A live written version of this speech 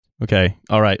Okay.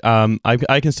 All right.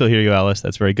 I can still hear you, Alice.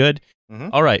 That's very good. Mm-hmm.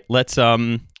 All right. Let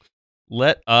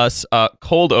us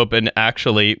cold open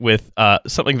actually with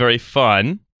something very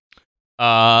fun,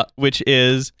 which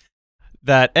is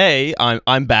that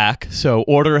I'm back, so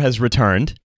order has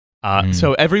returned.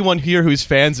 So everyone here who's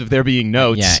fans of there being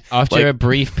notes, after a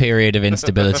brief period of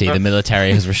instability, the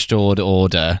military has restored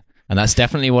order, and that's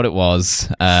definitely what it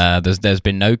was. There's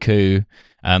been no coup.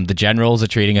 The generals are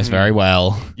treating us very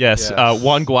well. Yes.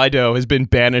 Juan Guaido has been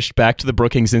banished back to the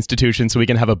Brookings Institution so we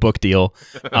can have a book deal.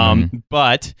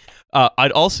 But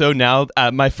I'd also now,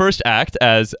 my first act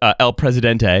as El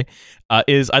Presidente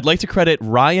is I'd like to credit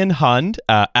Ryan Hund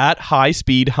at High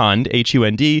Speed Hund,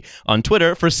 Hund, on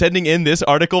Twitter for sending in this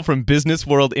article from Business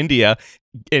World India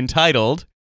entitled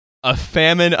A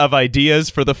Famine of Ideas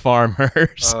for the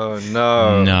Farmers. Oh,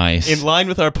 no. Nice. In line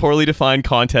with our poorly defined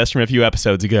contest from a few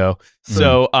episodes ago.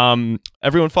 So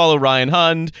everyone follow Ryan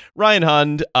Hund. Ryan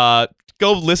Hund,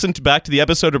 go listen back to the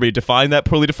episode where we defined that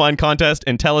poorly defined contest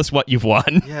and tell us what you've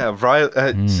won. Yeah,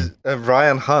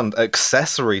 Ryan Hunt,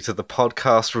 accessory to the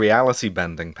podcast reality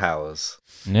bending powers.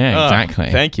 Yeah,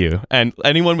 exactly. Thank you. And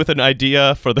anyone with an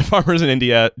idea for the farmers in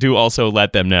India, do also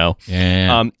let them know.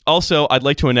 Yeah. Also, I'd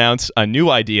like to announce a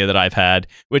new idea that I've had,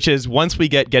 which is once we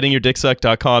get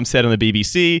gettingyourdicksucked.com set on the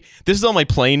BBC, this is all my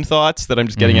plain thoughts that I'm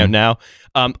just getting out now.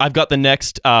 I've got the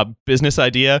next business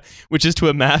idea, which is to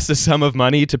amass a sum of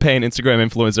money to pay an Instagram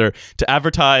influencer to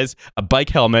advertise a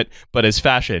bike helmet, but as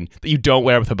fashion, that you don't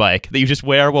wear with a bike, that you just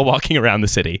wear while walking around the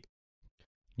city.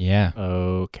 Yeah.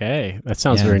 Okay. That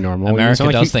sounds very normal.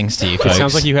 America does things to you, folks. It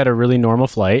sounds like you had a really normal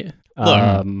flight.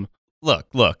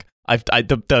 Look.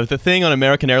 The thing on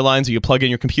American Airlines where you plug in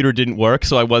your computer didn't work,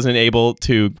 so I wasn't able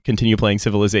to continue playing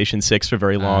Civilization 6 for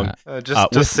very long.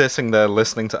 Just sitting there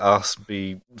listening to us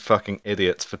be fucking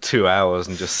idiots for 2 hours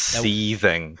and just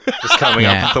seething, just coming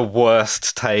up with the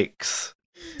worst takes.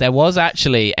 There was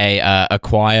actually a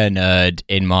choir nerd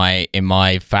in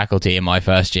my faculty in my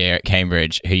first year at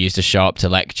Cambridge who used to show up to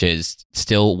lectures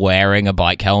still wearing a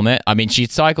bike helmet. I mean,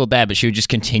 she'd cycled there, but she would just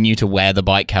continue to wear the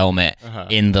bike helmet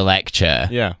in the lecture.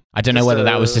 Yeah. I don't know whether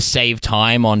that was to save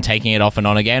time on taking it off and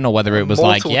on again, or whether it was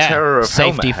like,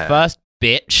 safety first,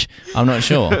 bitch. I'm not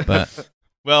sure, but...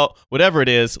 Well, whatever it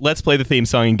is, let's play the theme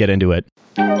song and get into it.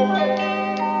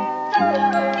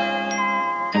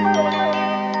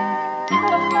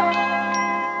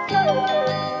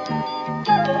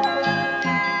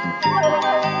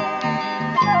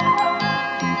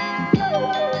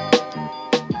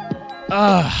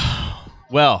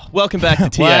 Well, welcome back to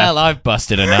TF. Well, I've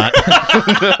busted a nut.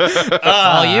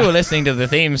 While you were listening to the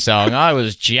theme song, I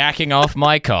was jacking off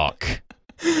my cock.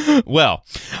 Well,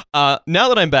 now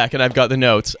that I'm back and I've got the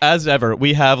notes, as ever,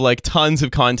 we have like tons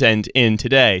of content in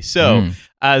today. So,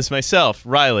 as myself,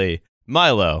 Riley,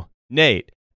 Milo,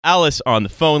 Nate, Alice on the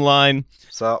phone line,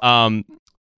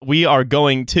 we are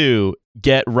going to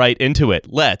get right into it.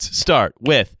 Let's start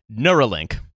with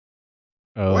Neuralink.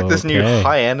 I like this new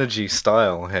high energy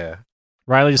style here.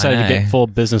 Riley decided to get full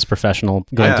business professional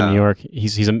going to New York.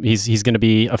 He's going to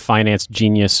be a finance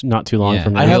genius not too long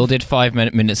from now. I did 5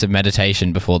 minutes of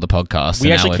meditation before the podcast.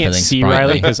 We actually can't see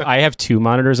Riley because I have 2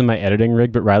 monitors in my editing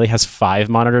rig, but Riley has 5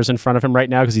 monitors in front of him right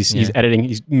now because he's editing.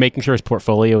 He's making sure his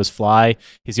portfolio is fly.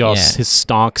 He's got his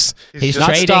stonks. He's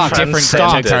trading different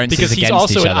cryptocurrencies because he's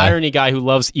also an irony guy who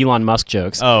loves Elon Musk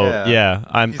jokes. Oh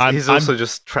yeah, he's also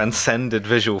just transcended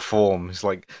visual form. He's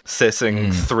like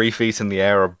sitting 3 feet in the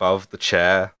air above the chair.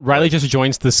 Riley just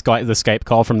joins the Skype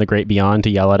call from the great beyond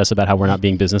to yell at us about how we're not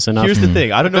being business enough. Here's the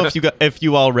thing. I don't know if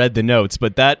you all read the notes,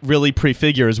 but that really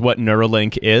prefigures what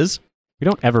Neuralink is. We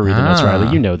don't ever read the notes,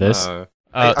 Riley. You know this.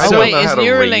 I so don't wait, know is how to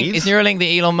read. Neuralink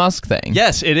the Elon Musk thing?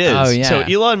 Yes, it is. Oh, yeah. So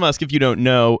Elon Musk, if you don't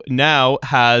know, now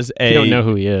has a you don't know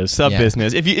who he is. sub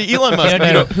business. If you Elon Musk, you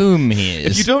don't know whom he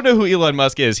is. If you don't know who Elon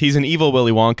Musk is, he's an evil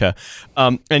Willy Wonka,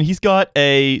 and he's got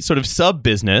a sort of sub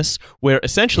business where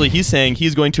essentially he's saying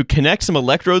he's going to connect some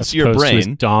electrodes to your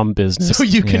brain, dom business, so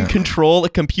you can control a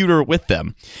computer with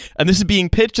them. And this is being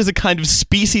pitched as a kind of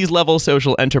species level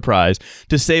social enterprise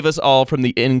to save us all from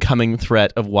the incoming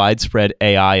threat of widespread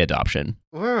AI adoption.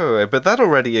 Whoa, but that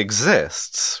already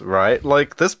exists, right?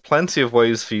 Like, there's plenty of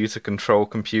ways for you to control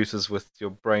computers with your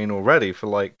brain already for,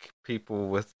 like, people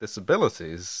with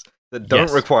disabilities that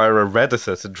don't require a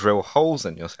Redditor to drill holes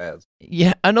in your head.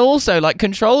 Yeah, and also, like,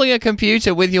 controlling a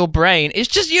computer with your brain is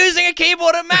just using a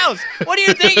keyboard and mouse. What do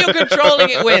you think you're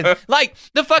controlling it with? Like,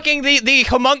 the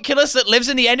homunculus that lives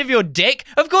in the end of your dick?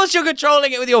 Of course you're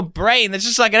controlling it with your brain. There's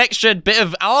just, like, an extra bit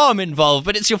of arm involved,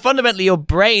 but it's fundamentally your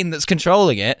brain that's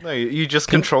controlling it. No, you just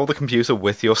control the computer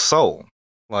with your soul.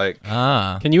 Like,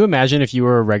 Can you imagine if you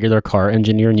were a regular car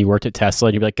engineer and you worked at Tesla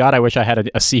and you'd be like, God, I wish I had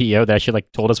a CEO that actually like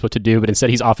told us what to do, but instead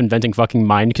he's off inventing fucking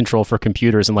mind control for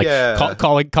computers and like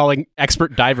calling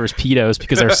expert divers pedos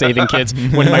because they're saving kids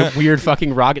when my weird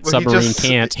fucking rocket submarine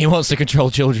can't. He wants to control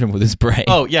children with his brain.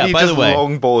 Oh yeah, he by the way,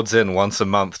 longboards in once a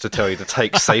month to tell you to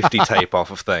take safety tape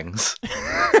off of things.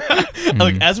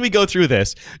 Look, as we go through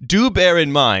this, do bear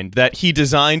in mind that he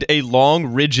designed a long,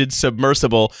 rigid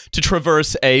submersible to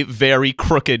traverse a very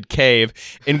crooked cave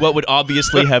in what would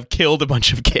obviously have killed a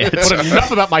bunch of kids.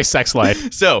 Enough about my sex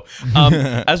life. So,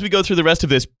 as we go through the rest of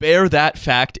this, bear that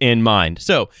fact in mind.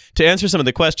 So, to answer some of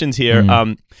the questions here,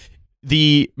 Elon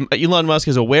Musk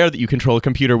is aware that you control a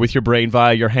computer with your brain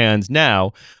via your hands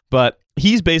now, but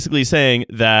he's basically saying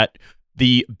that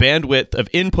the bandwidth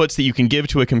of inputs that you can give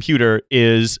to a computer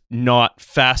is not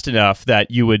fast enough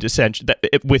that you would essentially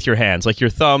with your hands, like your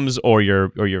thumbs or your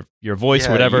voice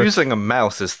or whatever. Using a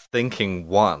mouse is thinking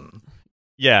one.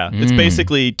 Yeah, it's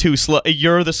basically too slow.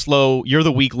 You're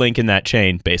the weak link in that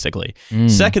chain, basically.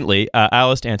 Secondly,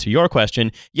 Alice, to answer your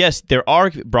question, yes, there are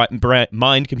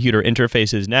mind-computer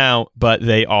interfaces now, but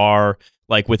they are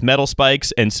like with metal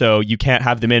spikes, and so you can't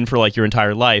have them in for like your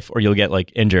entire life or you'll get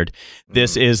like injured.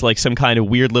 This is like some kind of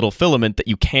weird little filament that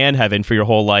you can have in for your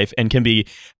whole life and can be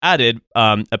added,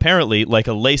 apparently, like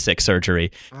a LASIK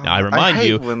surgery. Now, I remind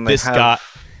you, this guy...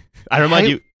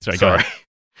 Sorry, go ahead.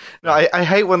 No, I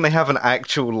hate when they have an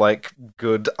actual, like,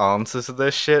 good answer to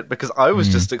this shit, because I was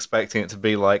just expecting it to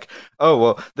be like, oh,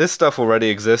 well, this stuff already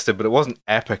existed, but it wasn't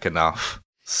epic enough.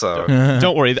 So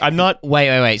don't worry, I'm not.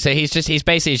 Wait. So he's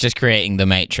basically just creating the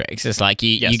Matrix. It's like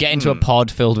you get into a pod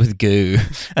filled with goo,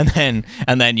 and then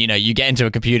you get into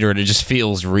a computer and it just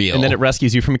feels real, and then it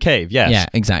rescues you from a cave. Yes. Yeah,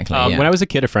 exactly. When I was a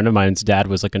kid, a friend of mine's dad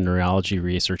was like a neurology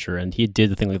researcher, and he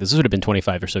did the thing like this. This would have been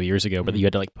 25 or so years ago, but you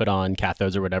had to like put on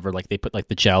cathodes or whatever. Like they put like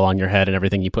the gel on your head and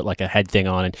everything. You put like a head thing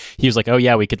on, and he was like, "Oh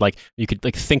yeah, you could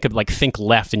think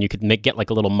left, and you could get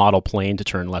like a little model plane to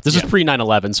turn left." This was pre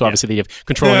 9/11, so obviously the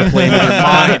controlling a plane with your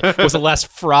mind was a less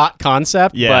fraught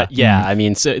concept. Yeah. But yeah, I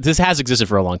mean, so this has existed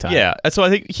for a long time. Yeah, so I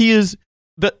think he is.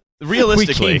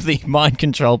 Realistically, we keep the mind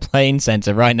control plane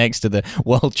center right next to the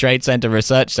World Trade Center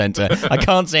Research Center. I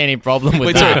can't see any problem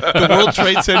with that. Sorry, the World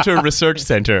Trade Center Research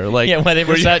Center, like where they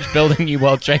research building new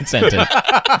World Trade Center, and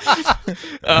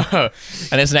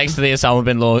it's next to the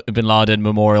Osama bin Laden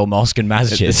Memorial Mosque in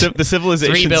Massachusetts. The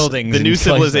civilization, 3 buildings. The new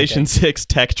Civilization 6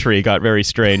 tech tree got very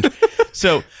strange.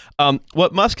 So,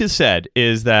 what Musk has said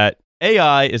is that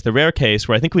AI is the rare case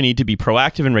where I think we need to be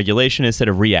proactive in regulation instead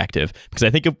of reactive, because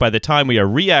I think if by the time we are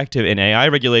reactive in AI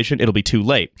regulation, it'll be too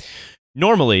late.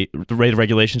 Normally, the way the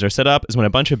regulations are set up is when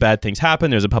a bunch of bad things happen,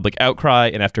 there's a public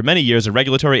outcry, and after many years, a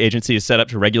regulatory agency is set up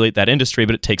to regulate that industry,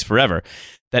 but it takes forever.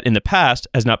 That in the past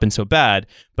has not been so bad,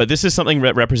 but this is something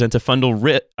that represents a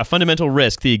fundamental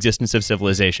risk to the existence of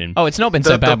civilization. Oh, it's not been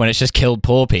so bad when it's just killed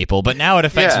poor people, but now it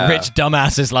affects rich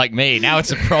dumbasses like me. Now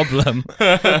it's a problem.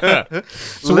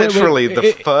 So literally,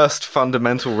 the first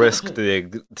fundamental risk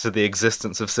to the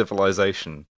existence of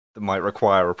civilization that might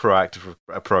require a proactive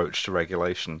approach to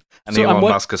regulation. And Elon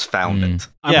Musk has found it.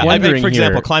 For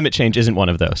example, climate change isn't one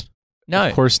of those. No.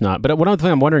 Of course not. But one other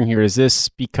thing I'm wondering here, is this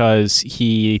because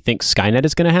he thinks Skynet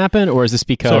is going to happen, or is this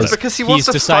because he wants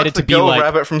to decided fuck the girl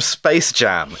rabbit from Space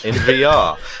Jam in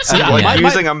VR?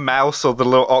 Using a mouse or the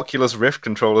little Oculus Rift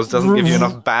controllers doesn't give you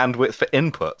enough bandwidth for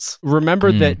inputs.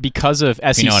 Remember that because of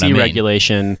SEC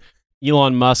regulation,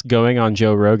 Elon Musk going on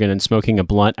Joe Rogan and smoking a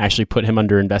blunt actually put him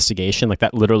under investigation. Like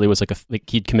that literally was like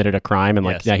he'd committed a crime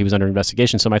and he was under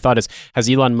investigation. So my thought is, has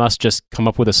Elon Musk just come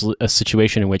up with a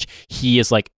situation in which he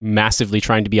is like massively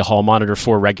trying to be a hall monitor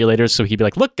for regulators? So he'd be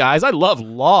like, look guys, I love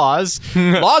laws.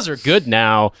 Laws are good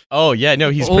now. Oh yeah,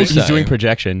 no, he's doing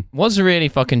projection. What's really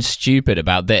fucking stupid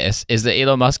about this is that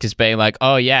Elon Musk is being like,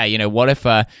 oh yeah, what if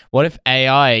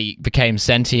AI became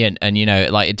sentient and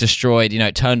it destroyed,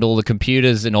 it turned all the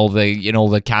computers and all the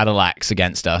Cadillacs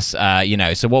against us,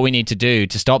 so what we need to do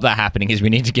to stop that happening is we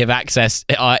need to give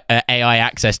AI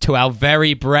access to our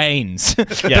very brains.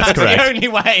 Yes, that's correct. The only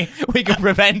way we can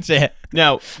prevent it.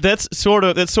 Now, that's sort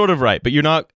of right, but you're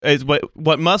not.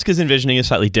 What Musk is envisioning is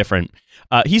slightly different.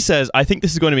 He says, I think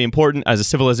this is going to be important as a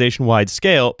civilization-wide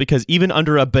scale because even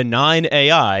under a benign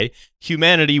AI,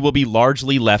 humanity will be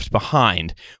largely left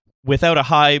behind. Without a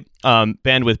high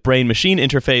bandwidth brain-machine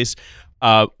interface,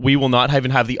 we will not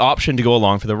even have the option to go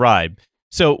along for the ride.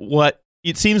 So what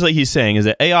it seems like he's saying is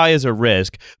that AI is a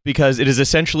risk because it is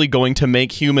essentially going to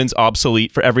make humans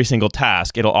obsolete for every single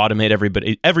task. It'll automate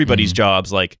everybody's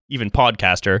jobs, like even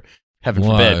podcaster. Heaven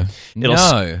forbid.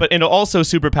 But it'll also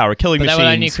superpower killing machines. That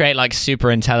will only create like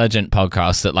super intelligent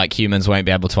podcasts that like humans won't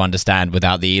be able to understand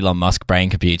without the Elon Musk brain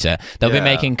computer. They'll be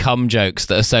making cum jokes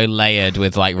that are so layered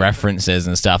with like references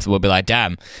and stuff that we'll be like,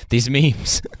 damn, these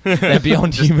memes, they're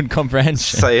beyond human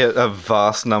comprehension. Say a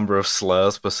vast number of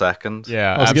slurs per second.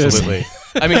 Yeah, absolutely.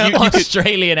 I mean, you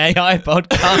Australian AI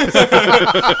podcast.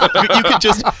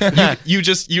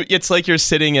 It's like you're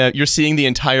seeing the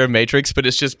entire Matrix, but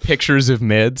it's just pictures of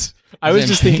mids. I was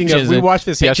just thinking we watched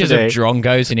this yesterday. Pictures of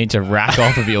drongos you need to rack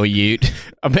off of your ute.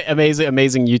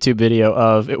 Amazing YouTube video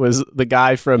of, it was the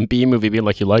guy from B-Movie being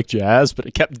like, you like jazz? But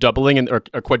it kept doubling or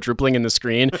quadrupling in the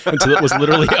screen until it was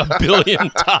literally a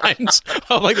billion times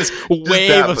of like this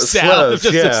wave of sound of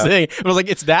just this thing. It was like,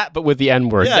 it's that, but with the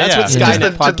N-word. That's what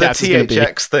Skynet podcast is going to be. The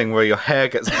THX thing where your hair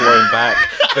gets blown back,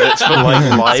 but it's for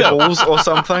like libels or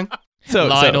something.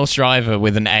 Lionel Shriver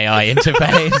with an AI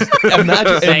interface.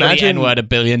 Imagine the N-word a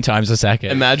billion times a second.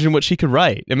 Imagine what she could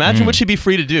write. Imagine what she'd be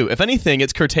free to do. If anything,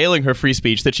 it's curtailing her free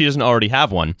speech that she doesn't already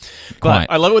have one. But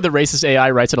I love it when the racist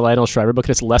AI writes in a Lionel Shriver book and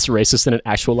it's less racist than an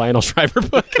actual Lionel Shriver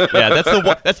book. Yeah,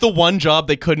 that's the one job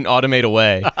they couldn't automate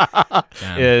away.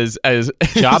 is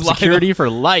job security for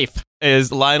life.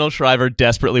 Is Lionel Shriver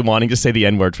desperately wanting to say the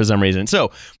N-word for some reason.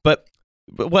 So, but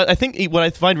what I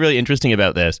find really interesting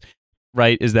about this,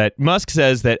 right, is that Musk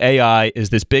says that AI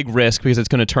is this big risk because it's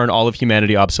going to turn all of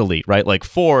humanity obsolete, right? Like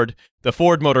the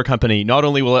Ford Motor Company, not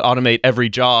only will it automate every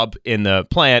job in the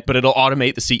plant, but it'll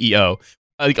automate the CEO.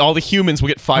 Like all the humans will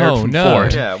get fired from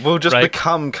Ford. Yeah, we'll just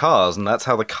become cars, and that's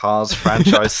how the Cars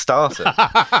franchise started.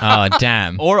 Oh,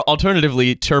 damn. Or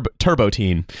alternatively, Turbo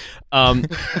Teen.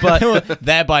 But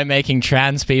thereby making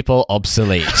trans people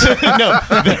obsolete. No,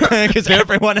 because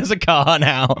everyone has a car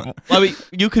now. I mean,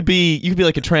 you could be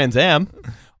like a Trans Am.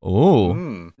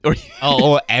 Ooh.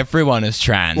 Or everyone is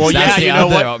trans. Well, that's you know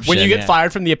what? option, when you get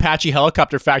fired from the Apache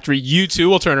helicopter factory, you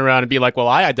too will turn around and be like, well,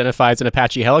 I identify as an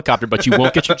Apache helicopter, but you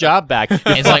won't get your job back.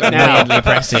 It's like weirdly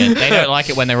prescient. They don't like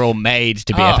it when they're all made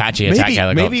to be Apache attack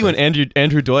helicopters. Maybe when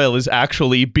Andrew Doyle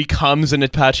becomes an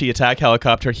Apache attack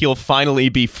helicopter, he'll finally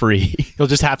be free. He'll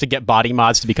just have to get body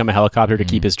mods to become a helicopter to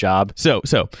keep his job.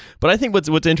 But I think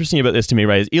what's interesting about this to me,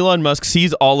 right, is Elon Musk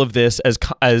sees all of this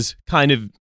as kind of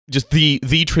just the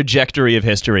trajectory of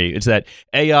history. It's that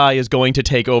AI is going to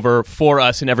take over for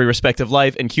us in every respect of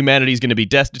life, and humanity is going to be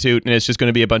destitute, and it's just going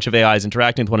to be a bunch of AIs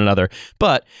interacting with one another.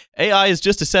 But AI is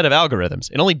just a set of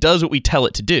algorithms. It only does what we tell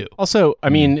it to do. Also, I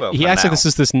mean, he acts like this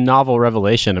is this novel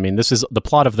revelation. I mean, this is the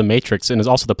plot of The Matrix, and is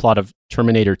also the plot of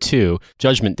Terminator 2,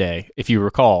 Judgment Day, if you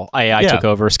recall. AI took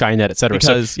over, Skynet, etc.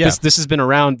 So this has been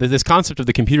around. This concept of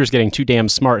the computers getting too damn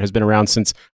smart has been around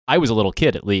since I was a little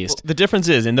kid, at least. Well, the difference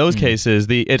is, in those cases,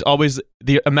 the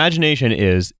imagination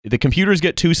is the computers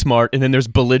get too smart, and then there's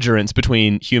belligerence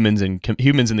between humans and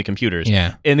the computers.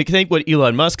 Yeah. And I think what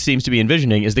Elon Musk seems to be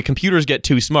envisioning is the computers get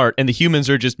too smart, and the humans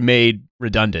are just made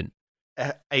redundant.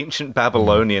 Ancient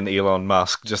Babylonian Elon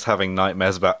Musk just having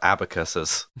nightmares about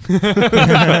abacuses.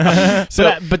 But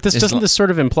this doesn't this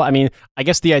sort of imply? I mean, I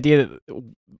guess the idea that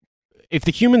if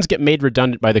the humans get made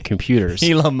redundant by the computers,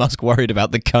 Elon Musk worried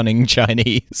about the cunning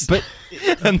Chinese, but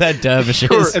and their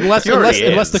dervishes. Unless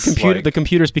the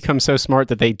computers become so smart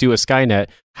that they do a Skynet,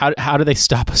 how do they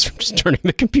stop us from just turning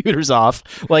the computers off?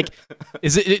 Like,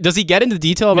 does he get into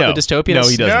detail about the dystopian? No,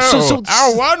 he doesn't.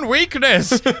 Our one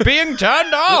weakness being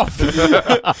turned off.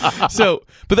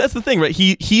 But that's the thing, right?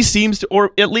 He seems to,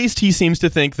 or at least he seems to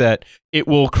think that it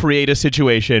will create a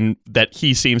situation that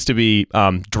he seems to be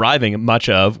driving much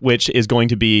of, which is going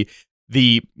to be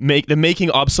the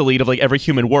making obsolete of like every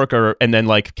human worker, and then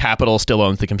like capital still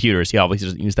owns the computers. He obviously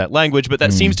doesn't use that language, but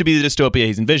that seems to be the dystopia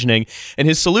he's envisioning. And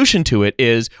his solution to it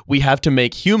is we have to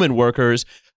make human workers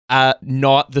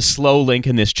not the slow link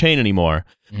in this chain anymore.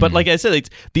 But like I said, it's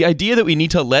the idea that we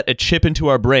need to let a chip into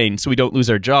our brain so we don't lose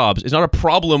our jobs is not a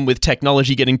problem with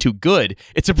technology getting too good.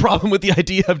 It's a problem with the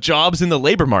idea of jobs in the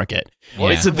labor market. Yeah.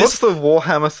 What's the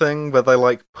Warhammer thing where they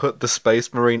like put the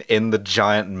Space Marine in the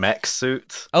giant mech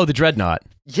suit? Oh, the Dreadnought.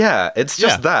 Yeah, it's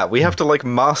just that. We have to like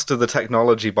master the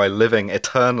technology by living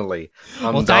eternally.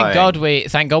 Well, thank God we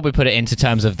put it into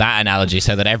terms of that analogy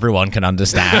so that everyone can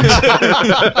understand.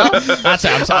 That's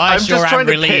it. I'm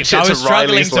relieved. I was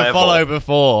struggling to follow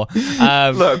before. more.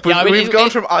 Look, we've gone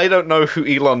from I don't know who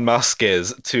Elon Musk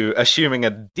is to assuming a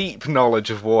deep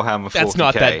knowledge of Warhammer 40k. That's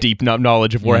not that deep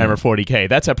knowledge of Warhammer 40k.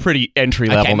 That's a pretty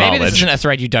entry-level knowledge. Maybe this isn't a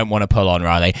thread you don't want to pull on,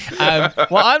 Riley.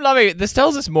 Well, I'm loving this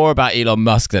tells us more about Elon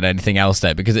Musk than anything else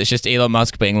there, because it's just Elon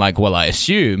Musk being like, well, I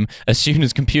assume as soon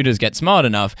as computers get smart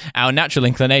enough, our natural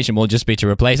inclination will just be to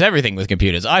replace everything with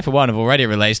computers. I, for one, have already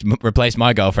replaced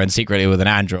my girlfriend secretly with an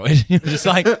android. Just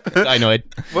like, I know it.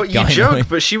 Well, you joke,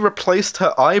 but she replaced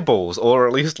her eyeballs, or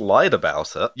at least lied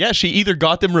about it. Yeah, she either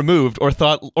got them removed or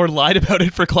lied about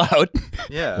it for clout.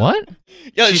 Yeah. What?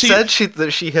 Yeah, she said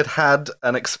that she had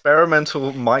an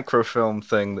experimental microfilm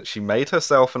thing that she made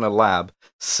herself in a lab,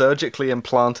 surgically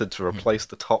implanted to replace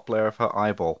the top layer of her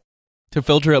eyeball. To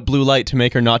filter out blue light to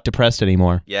make her not depressed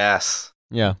anymore. Yes.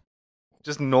 Yeah.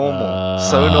 Just normal.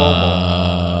 So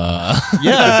normal.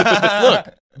 Yeah.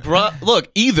 Look,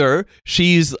 either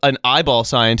she's an eyeball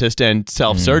scientist and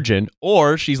self-surgeon,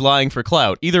 or she's lying for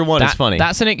clout. Either one is funny.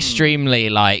 That's an extremely,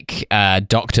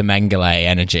 Dr. Mengele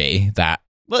energy that...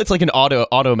 Well, it's like an auto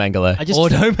Mengele. I just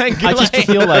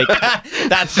feel like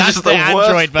that's the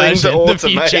Android version, the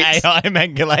future AI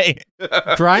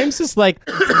Mengele. Grimes is like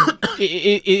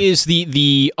it is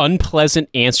the unpleasant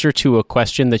answer to a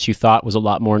question that you thought was a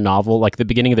lot more novel. Like the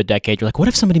beginning of the decade, you're like, what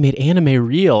if somebody made anime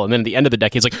real? And then at the end of the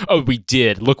decade, it's like, oh, we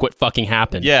did. Look what fucking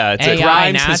happened. Yeah, it's AI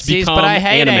Grimes Nazis, has become but I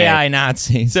hate anime. AI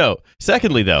Nazis. So,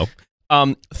 secondly, though,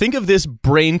 think of this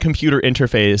brain-computer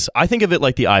interface. I think of it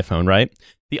like the iPhone, right?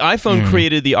 The iPhone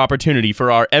created the opportunity for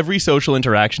our every social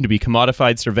interaction to be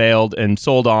commodified, surveilled, and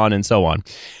sold on, and so on.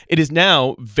 It is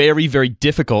now very, very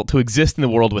difficult to exist in the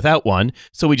world without one,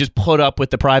 so we just put up with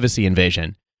the privacy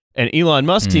invasion. And Elon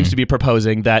Musk seems to be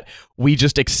proposing that we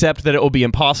just accept that it will be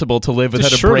impossible to live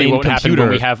without a brain computer.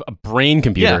 When we have a brain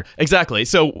computer. Yeah, exactly.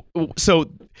 So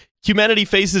humanity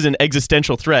faces an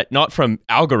existential threat, not from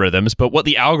algorithms, but what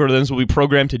the algorithms will be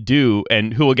programmed to do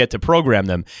and who will get to program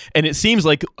them. And it seems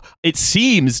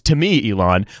to me,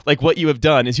 Elon, like what you have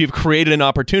done is you've created an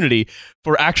opportunity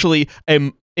for actually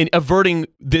in averting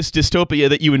this dystopia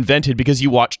that you invented because you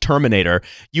watched Terminator.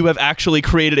 You have actually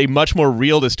created a much more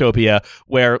real dystopia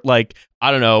where,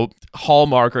 I don't know,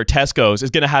 Hallmark or Tesco's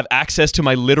is going to have access to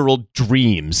my literal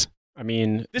dreams. I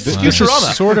mean, this is Futurama.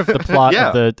 Is sort of the plot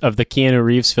of the Keanu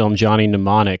Reeves film Johnny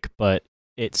Mnemonic, but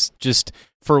it's just,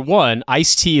 for one,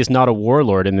 Ice-T is not a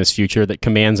warlord in this future that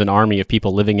commands an army of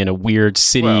people living in a weird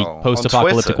city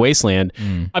post-apocalyptic wasteland.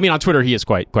 I mean, on Twitter he is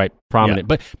quite prominent,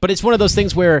 but it's one of those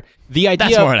things where the idea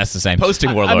that's more or less the same.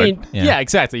 Posting warlord. I mean, yeah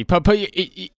exactly.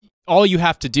 All you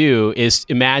have to do is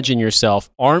imagine yourself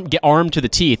get armed to the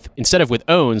teeth instead of with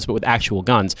owns, but with actual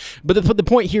guns. But the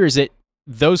point here is that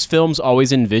those films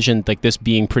always envisioned this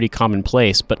being pretty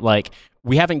commonplace, but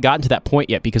we haven't gotten to that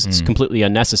point yet because it's completely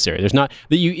unnecessary. There's not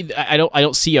I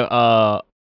don't see a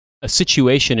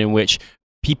situation in which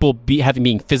people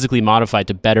being physically modified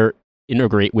to better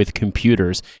integrate with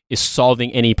computers is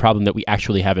solving any problem that we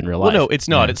actually have in real life. Well, no, it's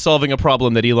not. Yeah. It's solving a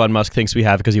problem that Elon Musk thinks we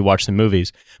have because he watched some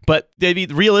movies. But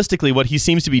realistically, what he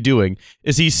seems to be doing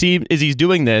is he's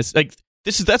doing this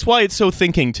that's why it's so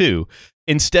thinking too.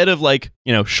 Instead of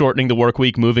shortening the work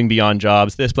week, moving beyond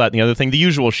jobs, this, that, and the other thing, the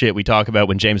usual shit we talk about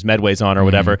when James Medway's on or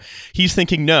whatever, he's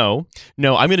thinking, no,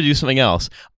 I'm going to do something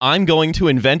else. I'm going to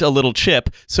invent a little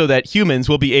chip so that humans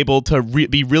will be able to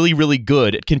be really, really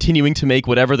good at continuing to make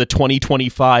whatever the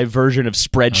 2025 version of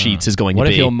spreadsheets is going to be.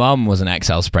 What if your mum was an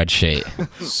Excel spreadsheet?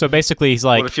 So basically, he's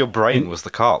like... What if your brain was the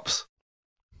cops?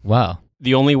 Wow.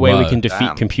 The only way we can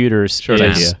defeat computers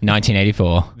is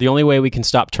 1984. The only way we can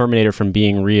stop Terminator from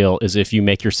being real is if you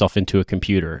make yourself into a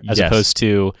computer, as opposed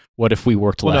to what if we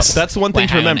worked less. No, that's the one thing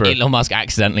to remember. Elon Musk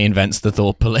accidentally invents the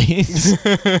thought police.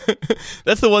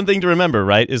 That's the one thing to remember,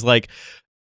 right? Is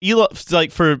Elon,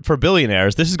 for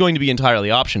billionaires, this is going to be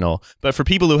entirely optional. But for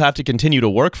people who have to continue to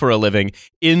work for a living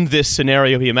in this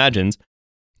scenario he imagines,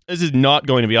 this is not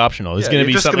going to be optional. It's going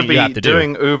to be something you have to do. You're just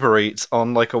going to be doing Uber Eats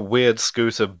on a weird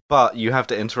scooter, but you have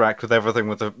to interact with everything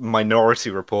with a Minority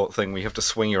Report thing where you have to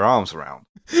swing your arms around.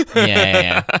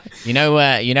 Yeah. You know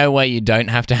where you don't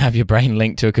have to have your brain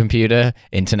linked to a computer?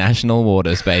 International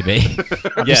waters, baby.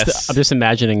 Yes. I'm just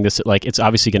imagining this. It's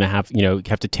obviously going to have you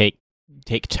have to take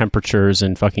temperatures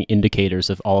and fucking indicators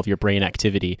of all of your brain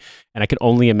activity. And I can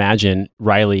only imagine,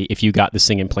 Riley, if you got this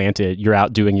thing implanted, you're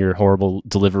out doing your horrible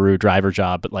Deliveroo driver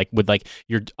job, but with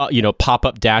your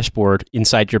pop-up dashboard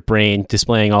inside your brain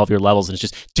displaying all of your levels, and it's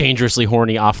just dangerously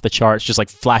horny off the charts, just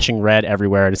flashing red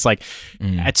everywhere. And it's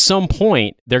at some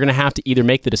point, they're going to have to either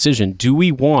make the decision, do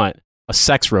we want a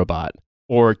sex robot?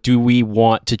 Or do we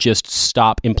want to just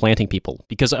stop implanting people?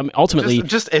 Because ultimately...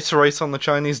 Just iterate on the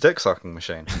Chinese dick-sucking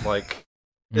machine.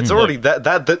 It's already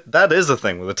that is a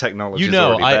thing with the technology.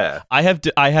 Already there. I have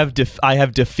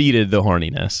defeated the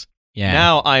horniness. Yeah.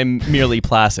 Now I'm merely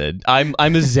placid. I'm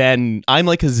a zen. I'm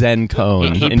like a zen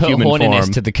cone he in put human horniness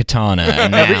form. to the katana,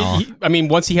 and now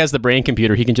once he has the brain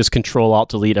computer, he can just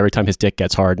Control-Alt-Delete every time his dick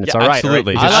gets hard, and it's all right.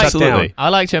 Absolutely. Right? I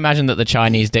like to imagine that the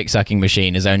Chinese dick sucking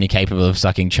machine is only capable of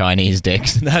sucking Chinese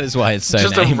dicks. That is why it's so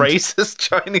just named. a racist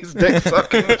Chinese dick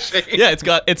sucking machine. Yeah, it's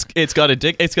got a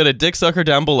dick sucker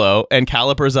down below and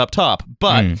calipers up top.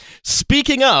 But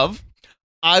speaking of,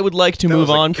 I would like to move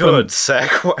on good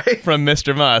segue from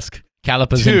Mr. Musk.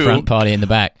 Calipers in front, party in the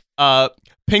back.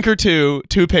 Pinker two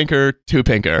Pinker, two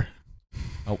Pinker.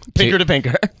 Oh, Pinker to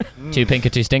Pinker. Two Pinker,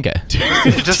 two Stinker.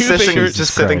 just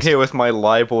sitting here with my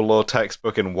libel law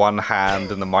textbook in one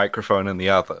hand and the microphone in the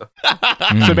other.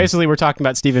 So basically, we're talking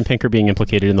about Steven Pinker being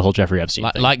implicated in the whole Jeffrey Epstein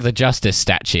thing. Like the Justice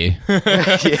statue.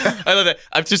 Yeah. I love that.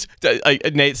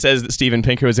 Nate says that Steven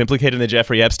Pinker was implicated in the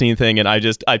Jeffrey Epstein thing, and I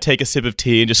take a sip of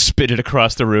tea and just spit it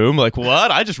across the room. Like,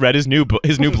 what? I just read his new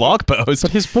blog post.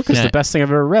 But his book is the best thing I've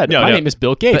ever read. No, My name is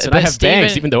Bill Gates, and I have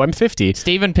bangs, even though I'm 50.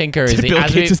 Steven Pinker is Bill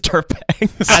Gates is turf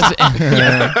bangs.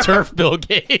 Turf Bill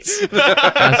Gates.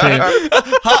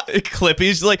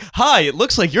 Clippy's like, hi, it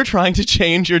looks like you're trying to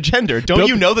change your gender. Don't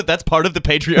you know that that's part of the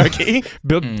patriarchy?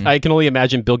 I can only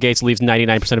imagine Bill Gates leaves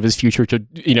 99% of his future to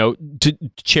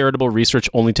charitable research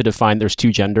only to define there's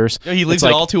two genders. No, he leaves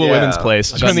it all to a women's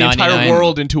place. Turn the entire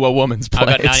world into a woman's place.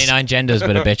 I've got 99 genders,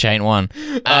 but a bitch ain't one.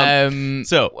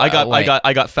 So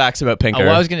I got facts about Pinker.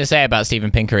 What I was going to say about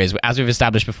Steven Pinker is, as we've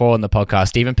established before on the podcast,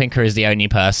 Steven Pinker is the only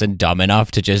person dumb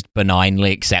enough to just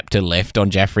benignly accept a lift on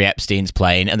Jeffrey Epstein's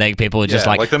plane, and then people are just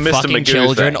like the Mr. fucking Magoo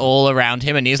children thing. all around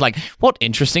him, and he's like, what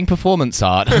interesting performance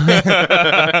art.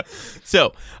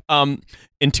 So,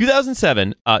 in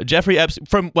 2007, Jeffrey Epstein,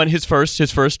 from when his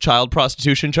first child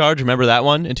prostitution charge, remember that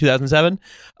one in 2007?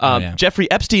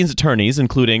 Jeffrey Epstein's attorneys,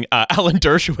 including Alan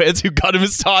Dershowitz, who got a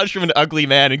massage from an ugly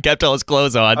man and kept all his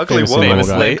clothes on, ugly woman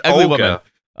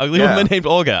named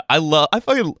Olga. I love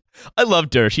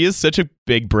Dersh. He has such a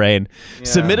big brain. Yeah.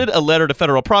 Submitted a letter to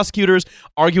federal prosecutors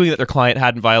arguing that their client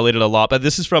hadn't violated a law. But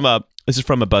this is from a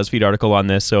BuzzFeed article on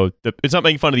this, so it's not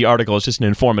making fun of the article. It's just an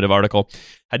informative article.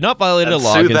 Had not violated a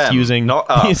law against using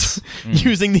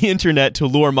the internet to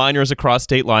lure minors across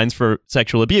state lines for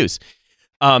sexual abuse.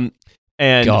 And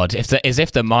God, as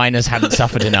if the minors hadn't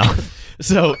suffered enough.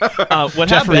 So what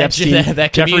Jeffrey happened? Epstein, their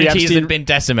communities have been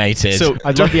decimated. So I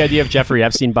love the idea of Jeffrey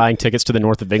Epstein buying tickets to the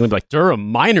north of England, be like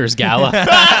Durham Miners Gala.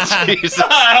 Jesus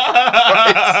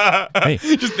Christ.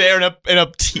 Just there in a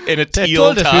they teal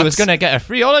told us we tux. was going to get a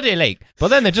free holiday lake, but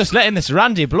then they're just letting this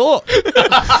Randy blow.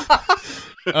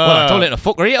 Well, I told it to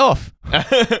fuck right off.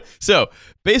 So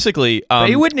basically, but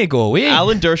he wouldn't go away.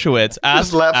 Alan Dershowitz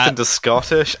just left into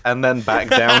Scottish and then back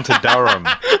down to Durham.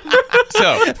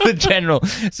 So the general.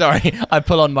 Sorry, I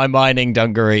pull on my mining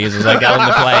dungarees as I get on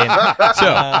the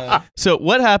plane. So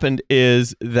what happened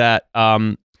is that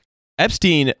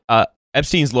Epstein's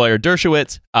lawyer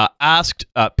Dershowitz asked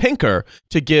Pinker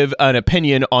to give an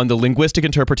opinion on the linguistic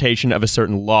interpretation of a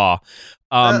certain law.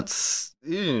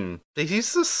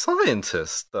 He's a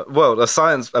scientist.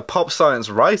 A pop science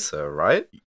writer, right?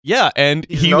 Yeah, and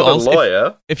he's not a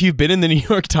lawyer. If you've been in the New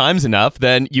York Times enough,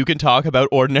 then you can talk about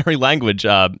ordinary language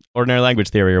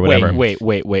theory or whatever. Wait.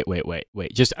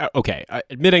 Just okay.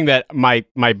 Admitting that my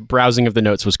browsing of the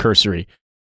notes was cursory.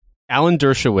 Alan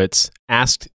Dershowitz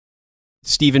asked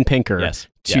Steven Pinker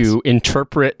to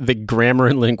interpret the grammar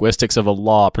and linguistics of a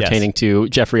law pertaining to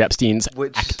Jeffrey Epstein's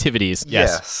activities.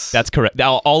 Yes, that's correct.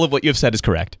 Now, all of what you've said is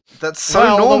correct. That's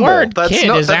so normal. The word that's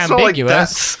kid is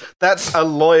ambiguous. That's a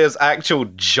lawyer's actual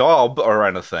job or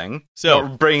anything. So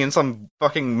not bringing in some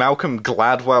fucking Malcolm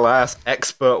Gladwell ass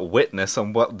expert witness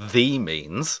on what "the"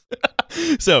 means.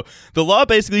 So the law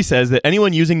basically says that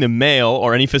anyone using the mail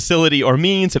or any facility or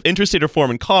means of interstate or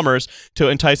foreign commerce to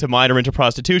entice a minor into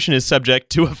prostitution is subject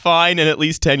to a fine and at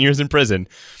least 10 years in prison.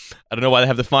 I don't know why they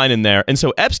have the fine in there. And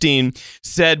so Epstein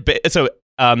said,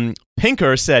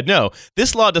 Pinker said, no,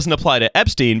 this law doesn't apply to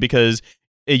Epstein because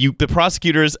the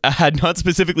prosecutors had not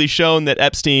specifically shown that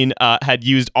Epstein had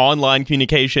used online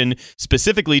communication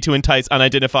specifically to entice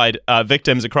unidentified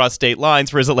victims across state lines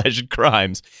for his alleged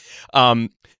crimes.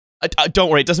 Don't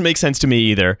worry, it doesn't make sense to me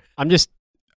either. I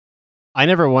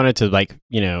never wanted to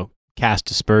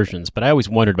cast aspersions, but I always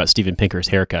wondered about Steven Pinker's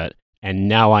haircut. And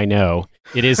now I know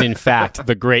it is, in fact,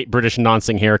 the great British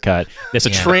noncing haircut. It's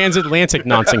a transatlantic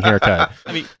noncing haircut.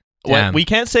 I mean, we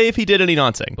can't say if he did any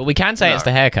noncing. But we can say it's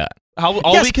the haircut.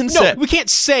 We can say. We can't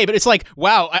say, but it's like,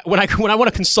 wow, when I want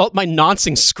to consult my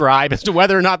nonsing scribe as to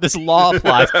whether or not this law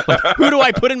applies, like, who do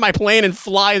I put in my plane and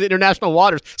fly the international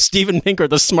waters? Steven Pinker,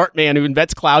 the smart man who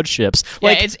invents cloud ships.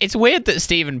 Like, yeah, it's weird that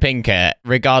Steven Pinker,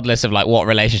 regardless of like what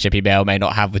relationship he may or may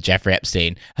not have with Jeffrey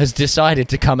Epstein, has decided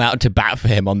to come out to bat for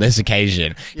him on this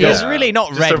occasion. He has really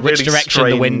not read which direction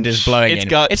the wind is blowing in.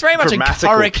 It's very much a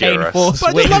hurricane force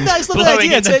wind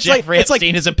blowing in the Jeffrey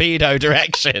Epstein is a pedo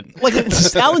direction. Like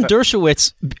Alan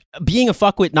Dershowitz, being a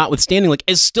fuckwit notwithstanding, like,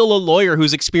 is still a lawyer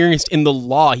who's experienced in the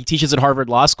law. He teaches at Harvard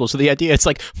Law School. So the idea, it's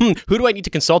like, who do I need to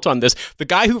consult on this? The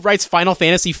guy who writes Final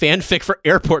Fantasy fanfic for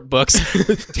airport books.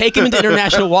 Take him into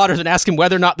international waters and ask him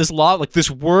whether or not this law, like this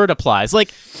word applies. Like,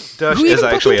 Dersh is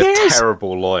actually a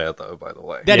terrible lawyer, though, by the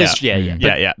way. That is,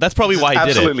 yeah. That's probably why he did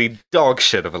it. Absolutely dog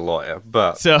shit of a lawyer,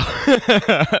 but...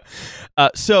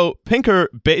 So Pinker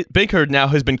now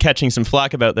has been catching some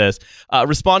flack about this,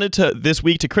 responded to this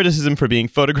week to criticism for being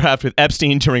photographed with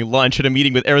Epstein during lunch at a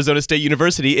meeting with Arizona State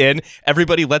University in,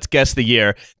 everybody let's guess the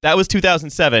year. That was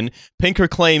 2007. Pinker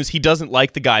claims he doesn't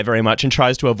like the guy very much and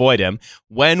tries to avoid him.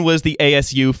 When was the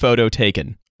ASU photo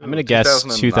taken? I'm going to guess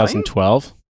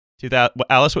 2012.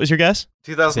 Alice, what was your guess?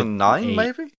 2009,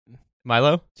 maybe?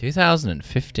 Milo?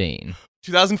 2015.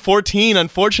 2014,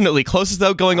 unfortunately. Closest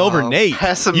without going over. Nate.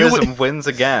 Pessimism wins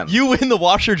again. You win the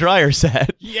washer-dryer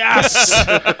set. Yes!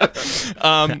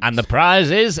 And the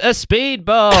prize is a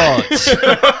speedboat.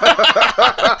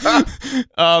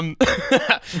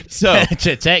 So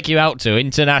to take you out to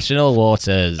international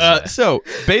waters. So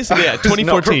basically, 2014.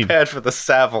 Not prepared for the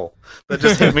Savile. That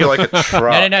just hit me like a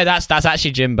truck. No, that's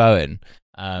actually Jim Bowen.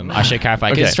 I should clarify,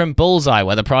 because it's from Bullseye,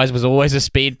 where the prize was always a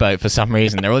speedboat for some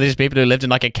reason. There are all these people who lived in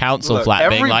like a council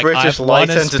flat being like, British I've won light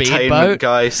a entertainment speedboat.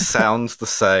 guy sounds the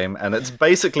same, and it's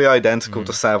basically identical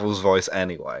to Savile's voice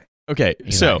anyway. Okay,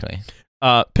 Exactly.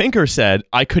 So Pinker said,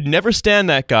 I could never stand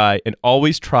that guy and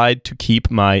always tried to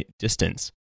keep my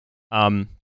distance.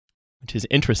 Which is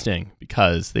interesting,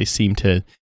 because they seem to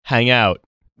hang out,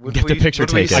 get the picture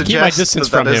taken. I keep my distance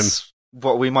from him.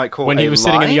 What we might call when he was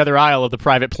sitting in the other aisle of the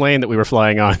private plane that we were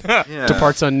flying on to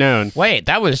parts unknown. Wait,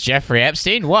 that was Jeffrey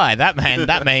Epstein? Why? That man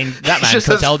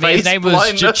told me his name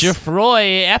was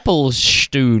Jeffrey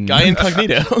Epstein. Guy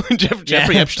incognito.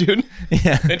 Jeffrey Epstein.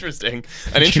 Yeah. Interesting.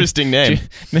 An interesting name.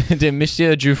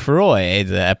 Monsieur Jeffrey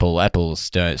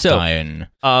Epstein.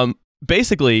 So,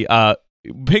 basically,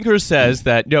 Pinker says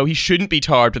that, no, he shouldn't be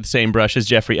tarred with the same brush as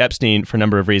Jeffrey Epstein for a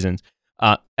number of reasons.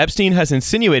 Epstein has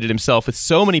insinuated himself with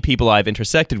so many people I've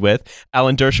intersected with: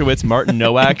 Alan Dershowitz, Martin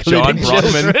Nowak, John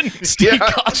Brockman, Steve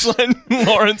Goslin,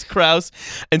 Lawrence Krauss,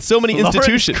 and so many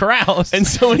institutions. Krauss. And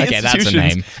so many That's a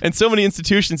name. And so many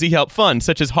institutions he helped fund,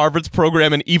 such as Harvard's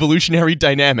program in evolutionary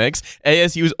dynamics,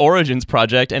 ASU's Origins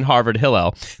Project, and Harvard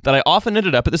Hillel, that I often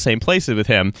ended up at the same places with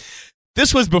him.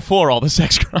 This was before all the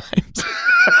sex crimes.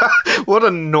 What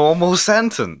a normal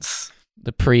sentence.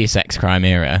 The pre-sex crime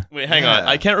era. Wait, hang on.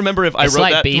 I can't remember if I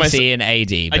wrote that to myself. BC and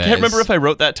AD. I can't remember if I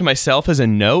wrote that to myself as a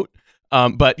note.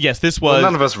 But yes, this was. Well,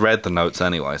 none of us read the notes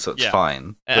anyway, so it's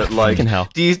fine. But fucking hell.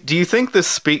 Do you think this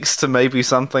speaks to maybe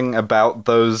something about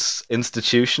those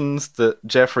institutions that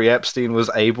Jeffrey Epstein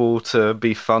was able to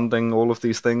be funding all of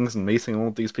these things and meeting all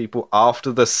of these people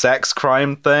after the sex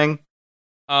crime thing?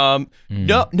 No.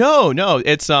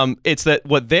 It's that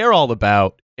what they're all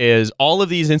about is all of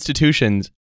these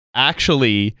institutions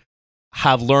actually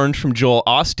have learned from Joel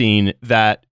Osteen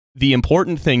that the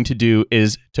important thing to do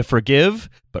is to forgive,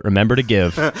 but remember to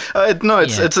give.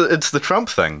 It's the Trump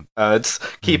thing. It's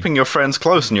keeping your friends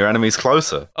close and your enemies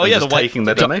closer. Oh yeah, taking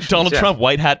their donations. Donald Trump,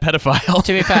 white hat pedophile.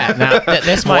 To be fair, now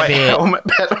this might be helmet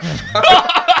pedophile.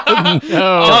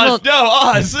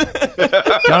 Oz.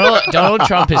 Donald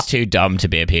Trump is too dumb to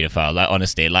be a pedophile. Like,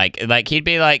 honestly, like he'd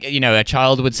be like, a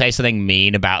child would say something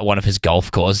mean about one of his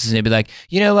golf courses, and he'd be like,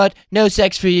 you know what? No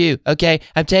sex for you. Okay,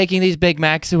 I'm taking these Big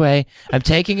Macs away. I'm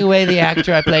taking away the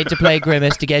actor I played to play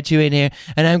Grimace to get you in here,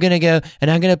 and I'm gonna go and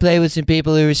I'm gonna play with some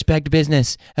people who respect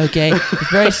business. Okay,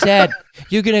 it's very sad.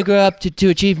 You're gonna grow up to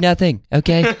achieve nothing.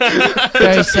 Okay,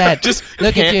 very sad. Just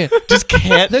look at you. Just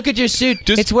can't look at your suit.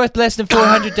 It's worth less than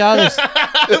 $400.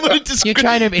 You're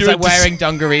trying to. It's like wearing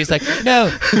dungarees. Like, no,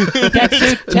 that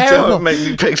suit terrible. Don't make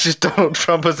me picture Donald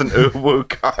Trump as an uwu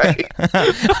guy.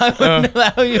 I wouldn't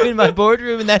allow you in my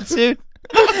boardroom in that suit.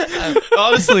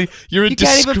 Honestly, you're a You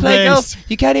can't disgrace. even play golf.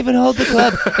 You can't even hold the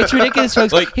club. It's ridiculous,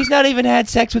 folks. He's not even had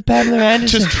sex with Pamela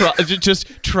Anderson. Just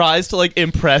tries to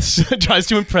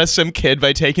impress some kid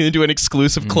by taking him to an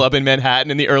exclusive club in Manhattan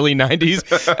in the early 90s,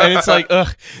 and it's like,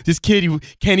 ugh, this kid who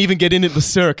can't even get in at the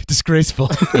Cirque, disgraceful.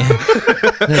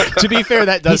 To be fair,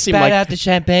 that does seem like out the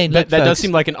champagne. that does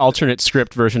seem like an alternate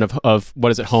script version of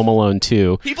what is it, Home Alone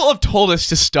 2. People have told us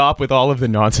to stop with all of the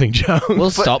noncing jokes.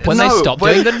 We'll stop when they stop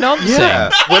doing the nonsense.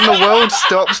 Yeah, when the world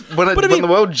stops, when the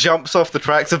world jumps off the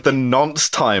tracks of the nonce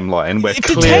timeline, we're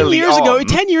clearly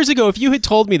 10 years ago, if you had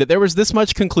told me that there was this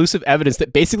much conclusive evidence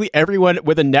that basically everyone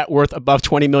with a net worth above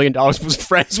 $20 million was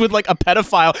friends with like a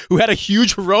pedophile who had a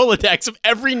huge Rolodex of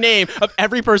every name of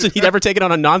every person he'd ever taken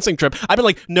on a noncing trip, I'd be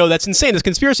like, no, that's insane. This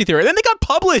conspiracy theory. And then they got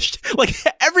published. Like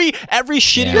every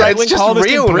shitty right wing columnist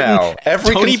in Britain, now.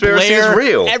 Every Tony conspiracy Blair, is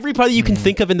real. everybody you can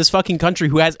think of in this fucking country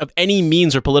who has of any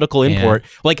means or political import,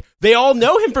 like they all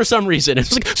know him for some reason.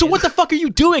 It's like, so what the fuck are you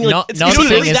doing? Like, it's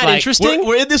really that interesting.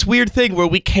 We're in this weird thing where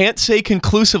we can't say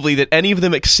conclusively that any of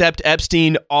them except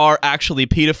Epstein are actually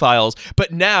pedophiles,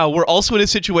 but now we're also in a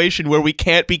situation where we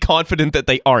can't be confident that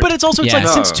they aren't. But it's also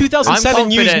since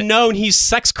 2007 you've known he's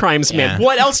sex crimes man.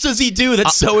 What else does he do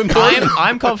that's so important?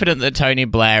 I'm confident that Tony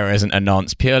Blair isn't a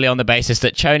nonce purely on the basis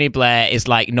that Tony Blair is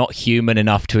like not human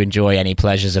enough to enjoy any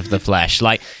pleasures of the flesh.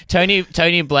 Like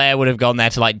Tony Blair would have gone there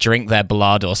to like drink their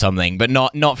blood or something, but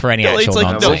not for any actual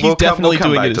nonsense. No, he's definitely we'll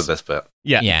come doing back it to this bit.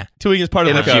 Yeah. Doing as part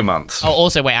of in a few months. Oh,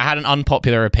 also, wait, I had an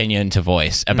unpopular opinion to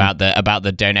voice about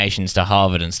the donations to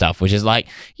Harvard and stuff, which is like,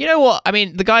 you know what? I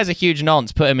mean, the guy's a huge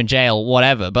nonce, put him in jail,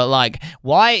 whatever. But like,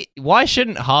 why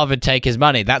shouldn't Harvard take his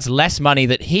money? That's less money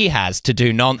that he has to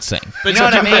do noncing. But you know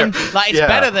what I mean? Like, it's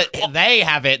better that they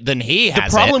have it than he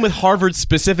has it. The problem with Harvard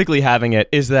specifically having it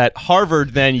is that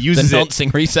Harvard then uses the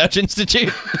Noncing Research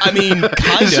Institute. I mean,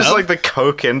 kind It's just like the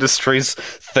Koch industry's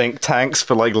think tanks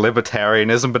for like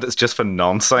libertarianism, but it's just for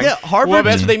noncing. Yeah, Harvard. Well,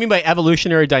 that's what they mean by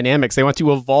evolutionary dynamics. They want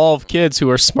to evolve kids who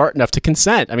are smart enough to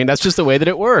consent. I mean, that's just the way that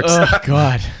it works. Oh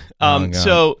God.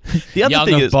 So the other Young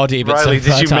thing of is, body, but Riley,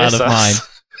 so did you fertile miss of us? mind.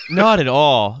 not at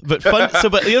all. But but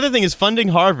the other thing is funding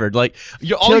Harvard. Like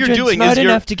all you're doing smart is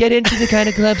enough to get into the kind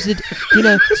of clubs that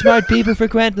smart people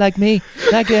frequent, like me,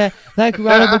 like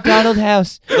Ronald McDonald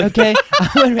House. Okay, I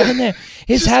went around there.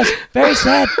 His house, very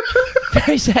sad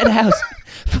house,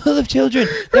 full of children.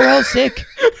 They're all sick,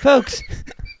 folks.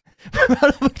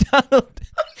 Ronald McDonald,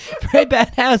 very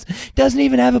bad house. Doesn't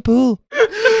even have a pool.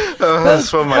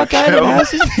 That's what What kind of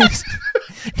house is this?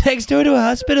 Next door to a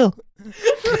hospital.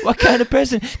 What kind of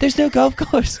person? There's no golf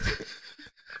course.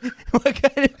 What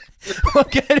kind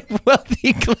of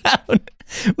wealthy clown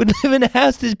would live in a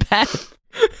house this bad?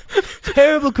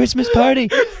 Terrible Christmas party.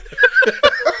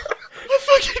 I'm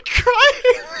fucking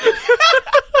crying.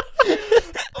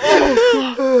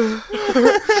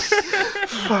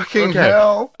 Fucking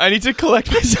hell. I need to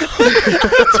collect myself.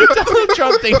 Donald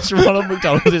Trump thinks Ronald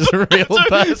McDonald is a real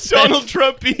person. Donald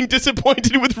Trump being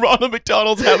disappointed with Ronald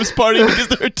McDonald's house party because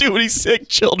there are too many sick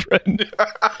children.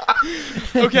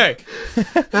 Okay.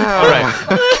 All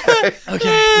right.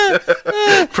 Okay.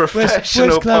 Professional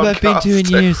Worst club I've been to in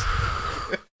podcaster. years.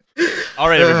 All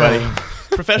right, everybody.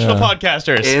 Professional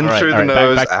podcasters. In All right, through all the right,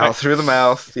 nose, back. out through the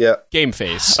mouth. Yeah. Game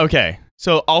face. Okay.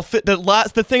 So I'll fit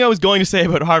the thing I was going to say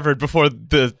about Harvard before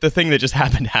the thing that just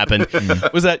happened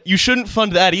was that you shouldn't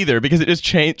fund that either because it just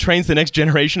trains the next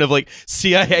generation of like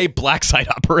CIA black site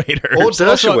operators Or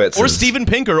Dershowitz. or Steven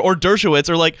Pinker or Dershowitz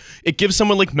or like it gives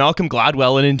someone like Malcolm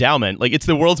Gladwell an endowment. Like it's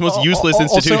the world's most useless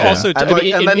institution. And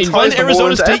then fund ties them all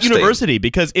Arizona into State Epstein. University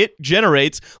because it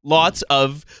generates lots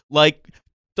of like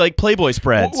Playboy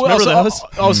spreads. Well, Remember also,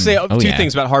 those? I'll say two yeah.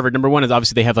 things about Harvard. Number one is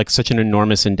obviously they have like such an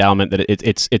enormous endowment that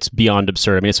it's beyond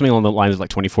absurd. I mean, it's something along the lines of like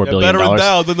 $24 billion. Better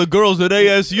endowed than the girls at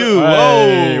ASU.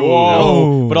 Hey,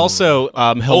 Whoa. But also,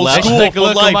 Old Hillel, school Take a for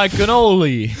look life. at my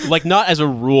cannoli. like not as a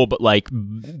rule, but like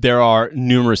there are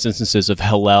numerous instances of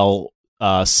Hillel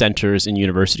centers in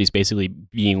universities basically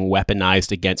being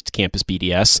weaponized against campus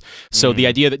BDS. So the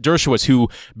idea that Dershowitz, who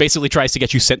basically tries to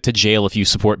get you sent to jail if you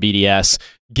support BDS,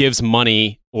 gives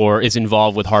money or is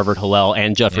involved with Harvard Hillel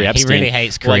and Jeffrey He Epstein. really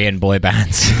hates Korean boy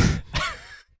bands.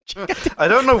 I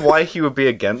don't know why he would be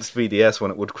against BDS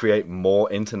when it would create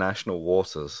more international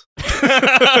waters.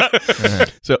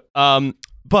 So,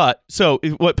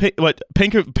 what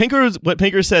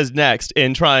Pinker says next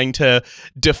in trying to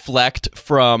deflect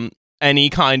from any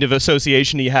kind of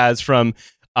association he has from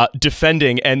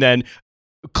defending and then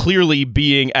clearly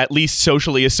being at least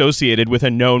socially associated with a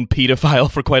known pedophile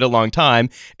for quite a long time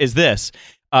is this.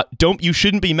 You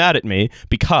shouldn't be mad at me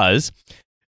because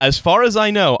As far as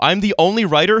I know, I'm the only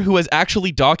writer who has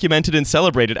actually documented and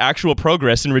celebrated actual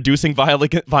progress in reducing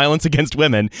violence against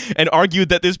women, and argued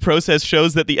that this process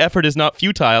shows that the effort is not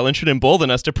futile and should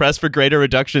embolden us to press for greater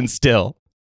reductions still.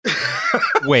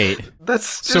 Wait.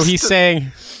 That's just so he's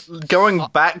saying... Going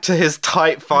back to his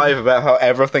Type 5 about how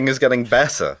everything is getting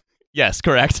better. Yes,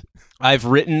 correct. I've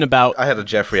written about I had a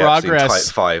Jeffrey Epstein Type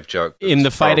 5 joke. In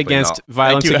the fight against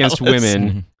violence against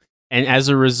women... And as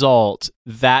a result,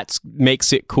 that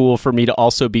makes it cool for me to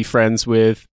also be friends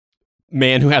with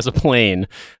man who has a plane.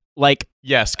 Like,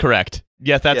 yes, correct.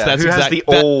 Yeah, that's who exactly has the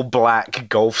all-black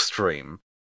Gulfstream.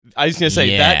 I was going to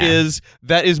say that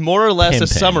is more or less a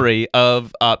summary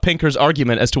of Pinker's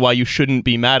argument as to why you shouldn't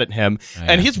be mad at him,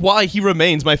 and here's why he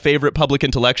remains my favorite public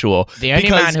intellectual. The only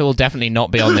man who will definitely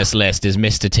not be on this list is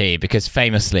Mr. T, because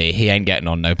famously he ain't getting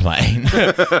on no plane.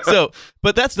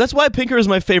 But that's why Pinker is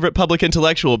my favorite public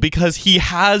intellectual, because he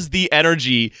has the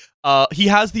energy. He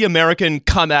has the American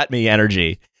come at me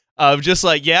energy. Of just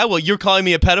like, yeah, well, you're calling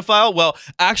me a pedophile? Well,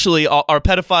 actually, our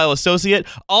pedophile associate,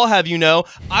 I'll have you know,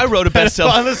 I wrote a bestseller.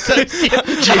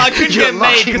 I couldn't get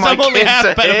made because I'm only half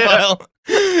a pedophile.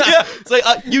 Yeah, it's like,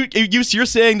 you're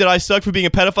saying that I suck for being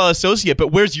a pedophile associate, but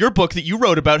where's your book that you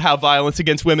wrote about how violence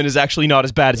against women is actually not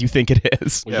as bad as you think it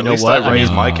is? Yeah, you know what? I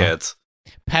raised my kids.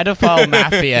 Pedophile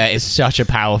mafia is such a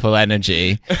powerful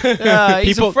energy.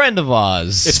 He's a friend of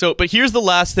ours. But here's the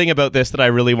last thing about this that I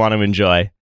really want to enjoy.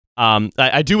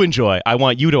 I do enjoy. I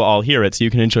want you to all hear it so you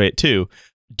can enjoy it too.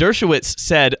 Dershowitz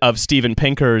said of Steven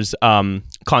Pinker's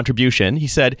contribution, he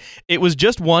said, "It was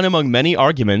just one among many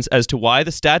arguments as to why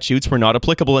the statutes were not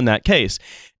applicable in that case.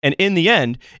 And in the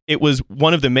end, it was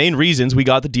one of the main reasons we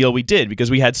got the deal we did, because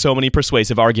we had so many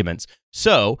persuasive arguments.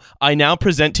 So I now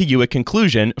present to you a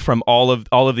conclusion from all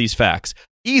of these facts.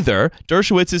 Either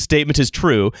Dershowitz's statement is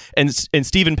true, and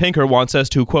Steven Pinker wants us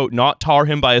to, quote, not tar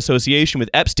him by association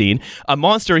with Epstein, a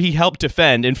monster he helped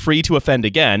defend and free to offend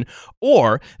again,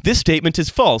 or this statement is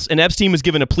false, and Epstein was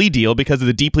given a plea deal because of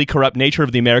the deeply corrupt nature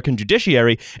of the American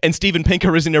judiciary, and Steven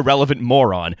Pinker is an irrelevant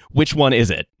moron. Which one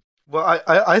is it?" Well,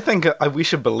 I think we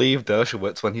should believe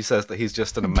Dershowitz when he says that he's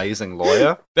just an amazing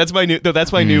lawyer. That's my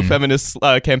new feminist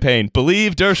campaign.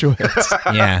 Believe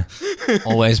Dershowitz. Yeah,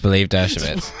 always believe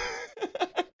Dershowitz.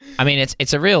 I mean,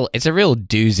 it's a real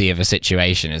doozy of a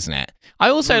situation, isn't it? I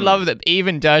also love that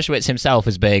even Dershowitz himself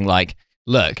is being like,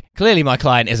 look, clearly my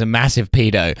client is a massive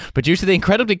pedo, but due to the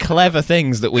incredibly clever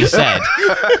things that we said,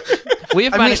 we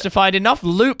have managed to find enough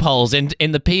loopholes in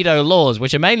the pedo laws,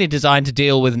 which are mainly designed to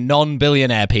deal with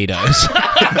non-billionaire pedos,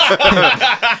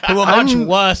 who are much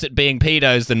worse at being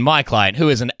pedos than my client, who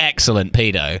is an excellent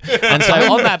pedo. And so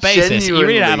on that basis, you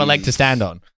really don't have a leg to stand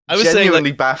on. I was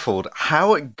genuinely baffled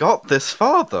how it got this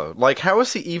far, though. Like, how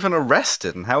is he even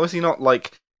arrested, and how is he not,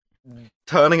 like,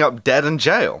 turning up dead in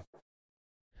jail?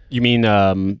 You mean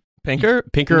Pinker?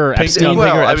 Pinker or Epstein?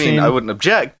 Well, I mean, I wouldn't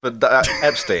object, but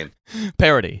Epstein.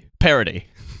 Parody.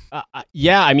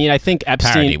 Yeah, I mean, I think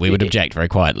Epstein... Parody, we would object very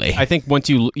quietly. I think once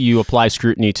you apply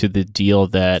scrutiny to the deal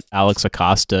that Alex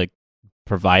Acosta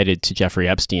provided to Jeffrey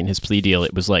Epstein, his plea deal,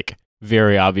 it was, like,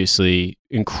 very obviously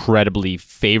incredibly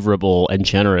favorable and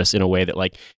generous in a way that,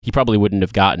 like, he probably wouldn't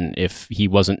have gotten if he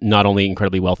wasn't not only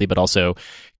incredibly wealthy, but also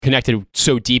connected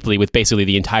so deeply with basically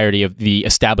the entirety of the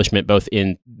establishment, both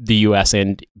in the U.S.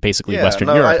 and basically Western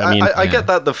Europe. I get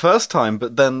that the first time,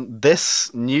 but then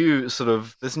this new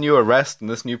arrest and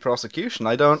this new prosecution,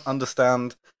 I don't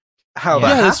understand how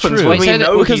that happens when we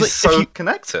know he's so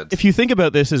connected. If you think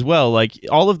about this as well, like,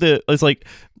 it's like,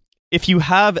 if you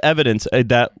have evidence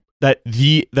that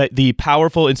the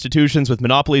powerful institutions with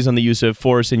monopolies on the use of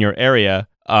force in your area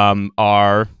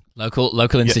are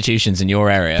local institutions in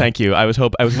your area. Thank you. I was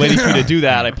waiting for you to do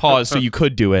that. I paused so you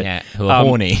could do it. Yeah, who are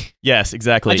horny. Yes,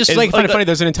 exactly. I just find it funny.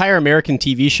 There's an entire American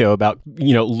TV show about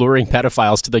luring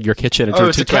pedophiles to your kitchen and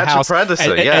to a house,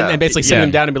 and basically sitting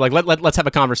them down and be like, let's have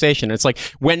a conversation. And it's like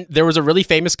when there was a really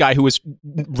famous guy who was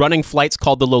running flights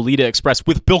called the Lolita Express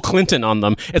with Bill Clinton on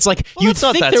them. It's like you'd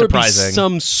think there would be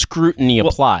some scrutiny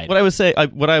applied. What I was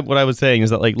saying is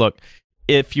that, like, look.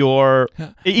 If you're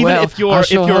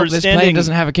standing,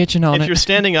 doesn't have a kitchen on it. If you're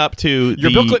standing up to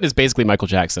your Bill Clinton is basically Michael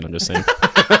Jackson. I'm just saying.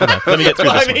 Let me get through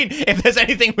this. I mean, if there's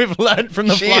anything we've learned from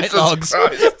the flight logs,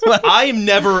 I'm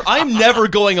never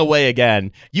going away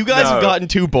again. You guys have gotten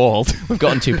too bold. We've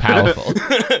gotten too powerful.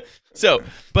 So,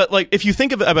 but like, if you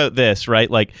think about this,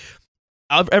 right? Like,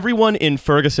 of everyone in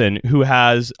Ferguson who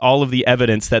has all of the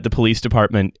evidence that the police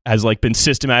department has, like, been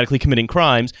systematically committing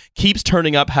crimes, keeps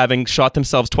turning up having shot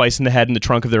themselves twice in the head in the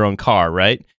trunk of their own car,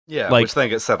 right? Yeah, like, which then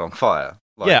gets set on fire.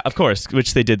 Like, yeah, of course,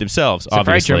 which they did themselves. It's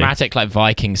obviously. a very dramatic, like,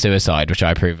 Viking suicide, which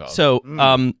I approve of. So,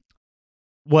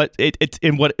 what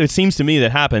it seems to me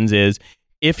that happens is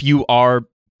if you are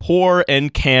poor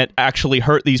and can't actually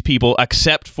hurt these people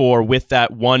except for with that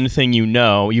one thing,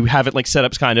 you haven't like set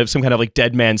up some kind of like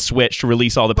dead man switch to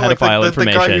release all the pedophile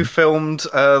information. The guy who filmed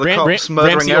the cops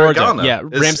murdering Eric Garner. Yeah,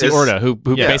 Ramsey Orta, who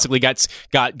basically got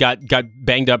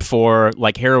banged up for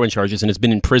like heroin charges and has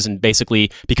been in prison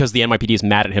basically because the NYPD is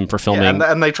mad at him for filming.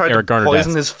 And they tried Eric to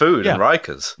poison his food in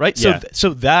Rikers. Right.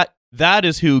 So that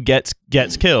is who gets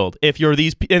killed. If you're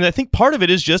these, and I think part of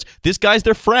it is just this guy's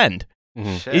their friend.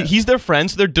 Mm-hmm. He's their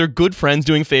friend, so they're good friends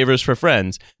doing favors for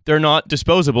friends. They're not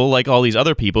disposable like all these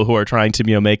other people who are trying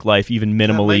to make life even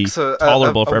minimally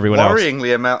tolerable for everyone else.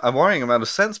 A worrying amount of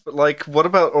sense, but like, what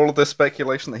about all of this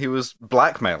speculation that he was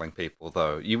blackmailing people?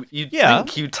 Though you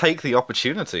think you take the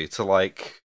opportunity to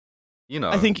like.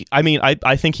 I think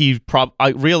he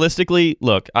realistically,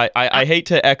 look, I hate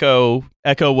to echo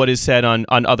what is said on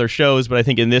other shows, but I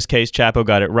think in this case, Chapo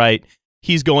got it right.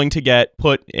 He's going to get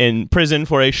put in prison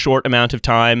for a short amount of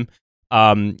time.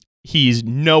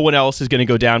 No one else is going to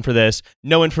go down for this.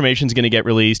 No information is going to get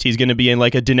released. He's going to be in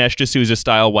like a Dinesh D'Souza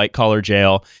style white collar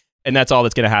jail. And that's all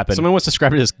that's going to happen. Someone wants to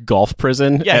describe it as golf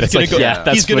prison. Yeah,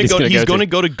 he's going to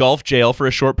go to golf jail for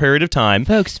a short period of time.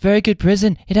 Folks, very good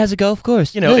prison. It has a golf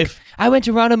course. Look, I went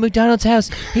to Ronald McDonald's house.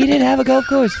 He didn't have a golf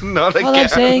course. Not again. All I'm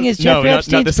saying is Jeffrey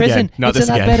Epstein's prison. It's a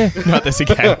lot better. Not this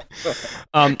again.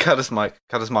 Cut his mic.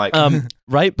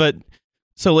 Right, but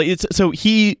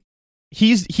he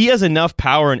has enough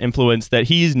power and influence that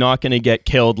he's not going to get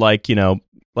killed like the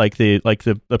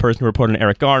person who reported on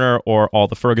Eric Garner or all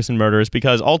the Ferguson murders,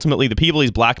 because ultimately the people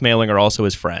he's blackmailing are also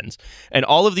his friends, and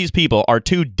all of these people are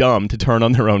too dumb to turn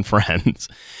on their own friends.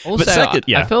 Also,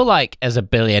 I feel like as a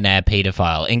billionaire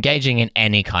pedophile, engaging in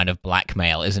any kind of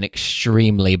blackmail is an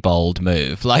extremely bold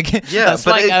move. Like,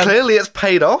 clearly it's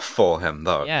paid off for him,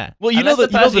 though. Yeah. Well, you know the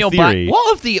theory.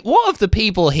 What have the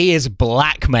people he is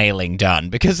blackmailing done?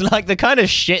 Because like the kind of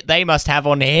shit they must have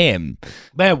on him.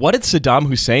 Man, what did Saddam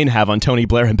Hussein have on Tony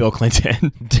Blair and Bill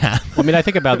Clinton? Well, I mean, I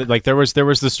think about it. Like there was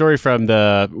the story from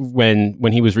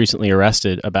when he was recently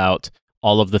arrested about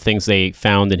all of the things they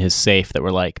found in his safe that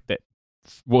were like that.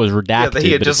 What was redacted? Yeah, that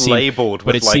he had just labeled.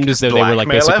 But it seemed as though they were like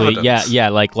basically,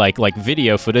 like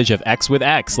video footage of X with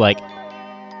X, like.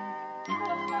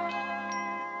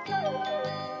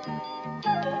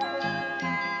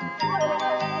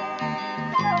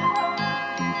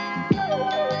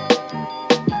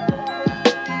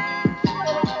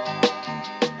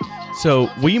 So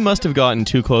we must have gotten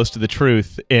too close to the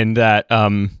truth in that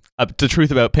the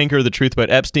truth about Pinker, the truth about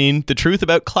Epstein, the truth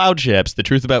about cloud ships, the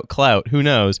truth about clout. Who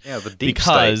knows? Yeah, the deep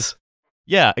state.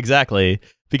 Yeah, exactly.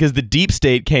 Because the deep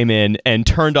state came in and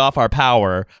turned off our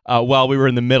power while we were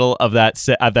in the middle of that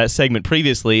segment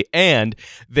previously, and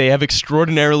they have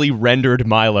extraordinarily rendered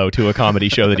Milo to a comedy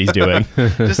show that he's doing.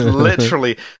 Just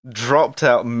literally dropped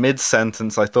out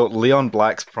mid-sentence. I thought Leon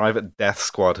Black's Private Death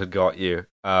Squad had got you.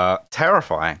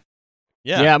 Terrifying.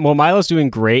 Yeah. Well, Milo's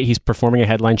doing great. He's performing a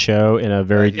headline show in a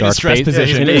very dark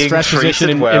position. In a stress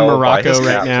position in Morocco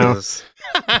right now. It's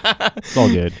all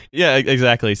good. Yeah,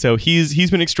 exactly. So he's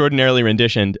been extraordinarily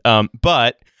renditioned.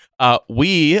 But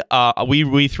we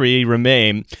three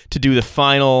remain to do the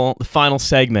final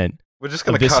segment. We're just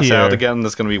going to cuss out again.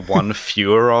 There's going to be one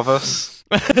fewer of us.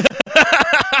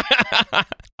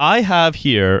 I have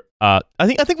here. I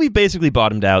think we've basically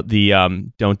bottomed out the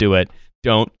don't do it.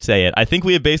 Don't say it. I think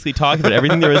we have basically talked about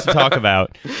everything there is to talk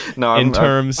about.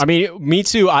 I mean, me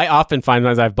too. I often find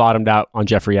that I've bottomed out on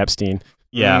Jeffrey Epstein.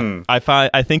 Yeah, I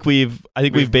think we've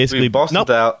basically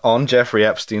bottomed out on Jeffrey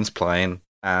Epstein's plane,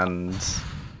 and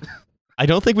I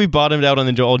don't think we've bottomed out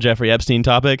on the old Jeffrey Epstein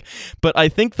topic. But I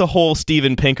think the whole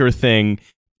Steven Pinker thing.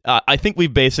 I think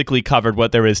we've basically covered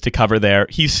what there is to cover there.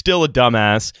 He's still a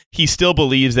dumbass. He still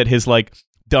believes that his like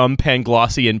dumb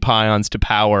Panglossian pions to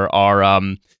power are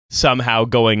somehow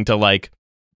going to like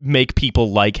make people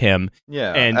like him.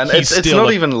 Yeah, and it's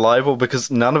not even libel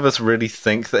because none of us really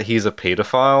think that he's a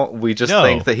pedophile. We just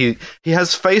think that he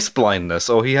has face blindness,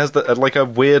 or he has like a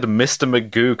weird Mr.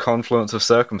 Magoo confluence of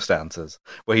circumstances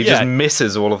where he just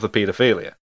misses all of the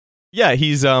pedophilia. Yeah,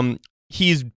 he's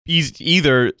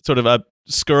either sort of a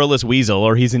scurrilous weasel,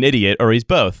 or he's an idiot, or he's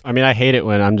both. I mean, I hate it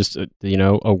when I'm just a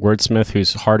wordsmith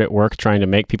who's hard at work trying to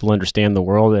make people understand the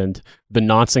world, and the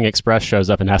Nonsing Express shows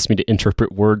up and asks me to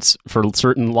interpret words for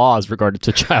certain laws regarding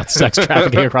to child sex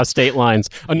trafficking across state lines.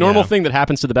 A normal thing that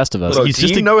happens to the best of us. Look, do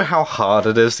you know how hard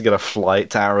it is to get a flight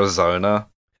to Arizona?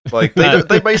 Like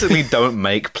they basically don't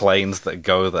make planes that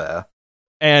go there.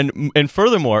 And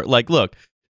furthermore, like, look,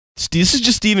 This is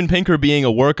just Steven Pinker being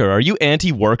a worker. Are you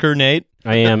anti-worker, Nate?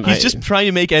 I am. He's just trying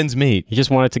to make ends meet. He just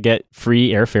wanted to get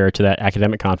free airfare to that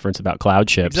academic conference about cloud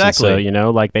chips. Exactly. And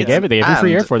so, they gave him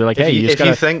free airfare. They're like, hey, if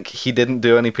you think he didn't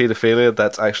do any pedophilia,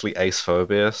 that's actually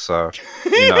acephobia. So,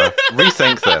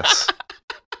 rethink this.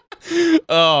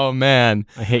 Oh, man.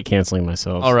 I hate canceling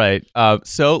myself. All right.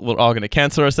 So we're all going to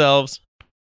cancel ourselves.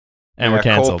 And we're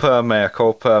canceled. Mea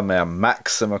culpa, mea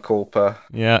maxima culpa.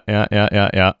 Yeah.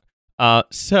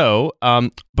 So,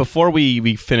 before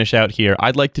we finish out here,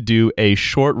 I'd like to do a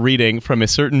short reading from a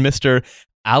certain Mr.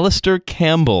 Alastair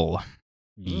Campbell.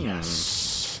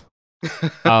 Yes.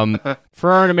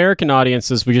 For our American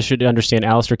audiences, we just should understand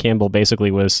Alastair Campbell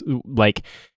basically was like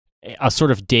a sort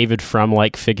of David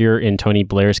Frum-like figure in Tony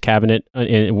Blair's cabinet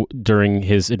during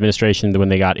his administration when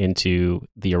they got into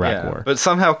the Iraq War. But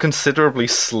somehow considerably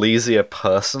sleazier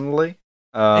personally.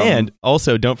 And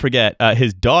also, don't forget,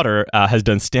 his daughter has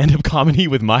done stand-up comedy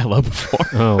with Milo before.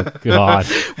 Oh, God.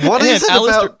 What is it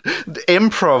about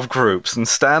improv groups and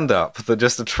stand-up that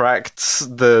just attracts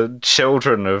the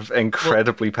children of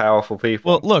incredibly powerful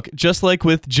people? Well, look, just like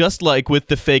with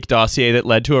the fake dossier that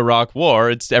led to Iraq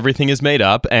War, everything is made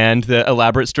up, and the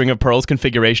elaborate string of pearls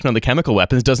configuration on the chemical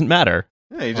weapons doesn't matter.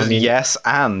 Yeah, you just yes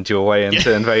and your way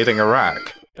into invading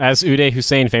Iraq. As Uday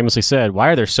Hussein famously said, why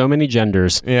are there so many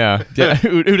genders? Yeah.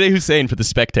 Uday Hussein for The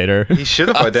Spectator. He should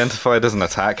have identified as an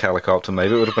attack helicopter.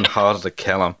 Maybe it would have been harder to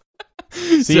kill him.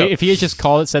 See, if he had just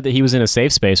said that he was in a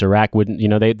safe space, Iraq wouldn't,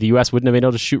 the U.S. wouldn't have been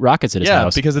able to shoot rockets at his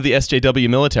house. Yeah, because of the SJW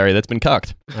military that's been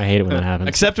cucked. I hate it when that happens.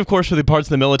 Except, of course, for the parts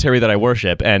of the military that I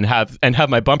worship and have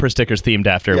my bumper stickers themed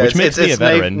after, which makes me a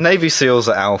veteran. Navy SEALs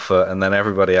are alpha, and then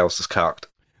everybody else is cucked.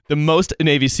 The most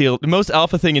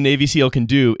alpha thing a Navy SEAL can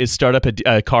do is start up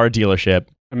a car dealership.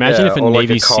 Imagine if a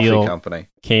Navy SEAL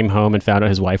came home and found out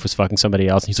his wife was fucking somebody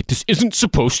else, and he's like, "This isn't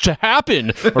supposed to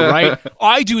happen, all right?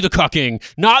 I do the cucking,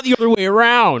 not the other way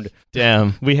around."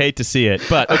 Damn, we hate to see it,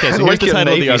 but okay. So here's the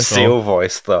title of the article. Navy SEAL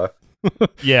voice, though.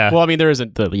 Yeah. Well, I mean, there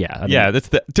isn't the that's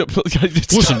the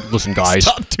listen, guys.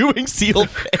 Stop doing SEAL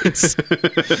face.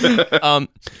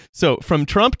 So from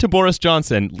Trump to Boris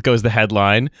Johnson goes the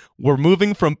headline. We're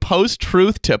moving from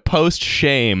post-truth to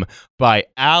post-shame by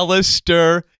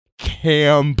Alastair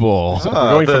Campbell. So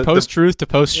we're going from post-truth to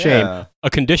post-shame. Yeah. A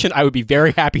condition I would be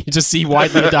very happy to see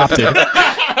widely adopted.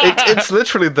 It's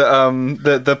literally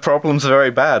the problems are very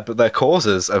bad, but their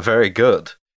causes are very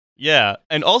good. Yeah,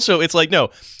 and also it's like, no,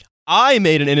 I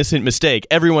made an innocent mistake.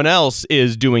 Everyone else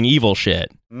is doing evil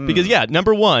shit. Because,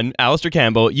 number one, Alastair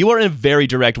Campbell, you are in a very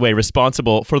direct way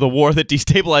responsible for the war that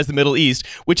destabilized the Middle East,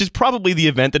 which is probably the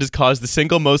event that has caused the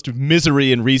single most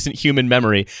misery in recent human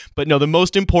memory. But no, the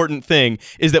most important thing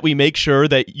is that we make sure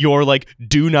that your,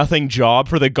 do-nothing job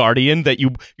for The Guardian, that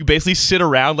you basically sit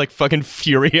around like fucking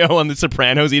Furio on The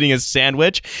Sopranos eating a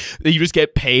sandwich, that you just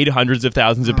get paid hundreds of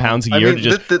thousands of pounds a year to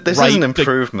just this is an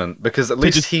improvement, because at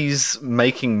least he's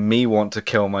making me want to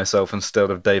kill myself instead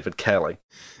of David Kelly.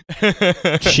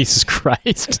 Jesus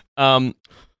Christ.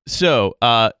 So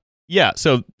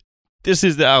this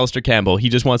is the Alastair Campbell. He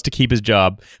just wants to keep his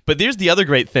job. But there's the other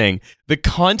great thing. The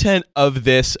content of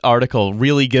this article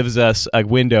really gives us a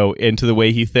window into the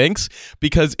way he thinks,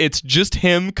 because it's just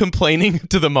him complaining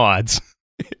to the mods.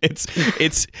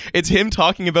 It's him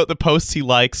talking about the posts he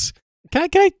likes. Can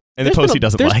I and the post he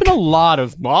doesn't like. There's been a lot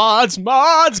of mods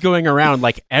going around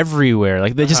everywhere.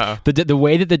 Like they just the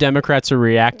way that the Democrats are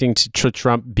reacting to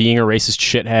Trump being a racist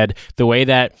shithead, the way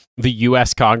that the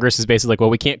U.S. Congress is basically like, well,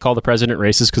 we can't call the president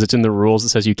racist because it's in the rules that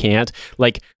says you can't.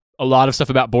 Like a lot of stuff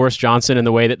about Boris Johnson and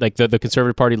the way that the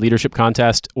Conservative Party leadership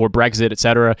contest or Brexit,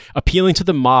 etc., appealing to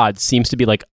the mods seems to be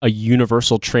like a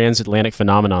universal transatlantic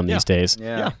phenomenon these days.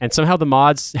 Yeah. And somehow the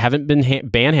mods haven't been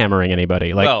ban-hammering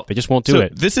anybody. They just won't do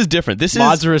it. This is different.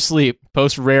 Mods are asleep.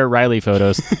 Post rare Riley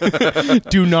photos.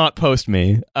 Do not post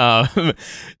me.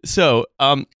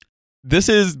 This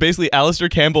is basically Alastair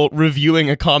Campbell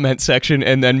reviewing a comment section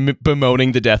and then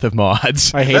bemoaning the death of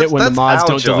mods. I hate it when the mods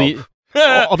don't delete.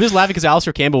 I'm just laughing because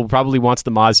Alastair Campbell probably wants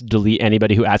the mods to delete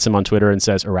anybody who @s him on Twitter and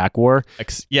says Iraq War.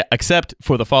 Except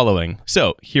for the following.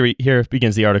 So here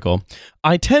begins the article.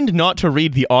 I tend not to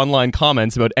read the online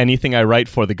comments about anything I write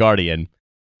for The Guardian.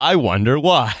 I wonder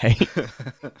why.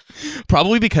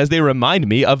 Probably because they remind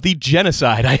me of the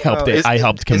genocide I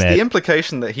helped commit. Is the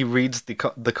implication that he reads the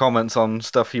comments on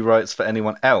stuff he writes for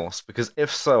anyone else? Because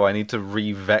if so, I need to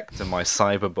re-vector my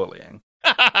cyberbullying.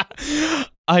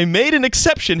 I made an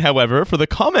exception, however, for the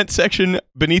comment section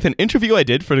beneath an interview I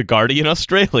did for The Guardian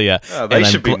Australia. They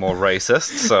should be more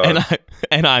racist. So.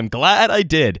 And I'm glad I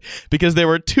did, because there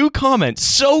were 2 comments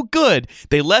so good,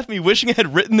 they left me wishing I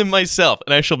had written them myself,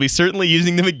 and I shall be certainly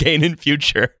using them again in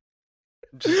future.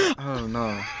 Oh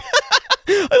no.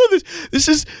 I love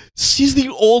this. She's the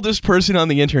oldest person on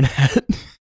the internet.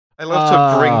 I love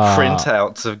to bring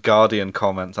printouts of Guardian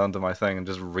comments under my thing and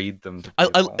just read them to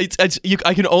people.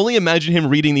 I can only imagine him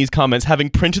reading these comments,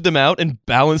 having printed them out and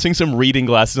balancing some reading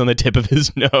glasses on the tip of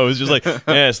his nose. Just like,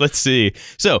 yes, let's see.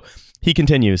 So he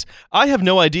continues, I have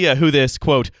no idea who this,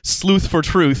 quote, sleuth for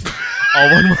truth,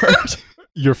 all one word.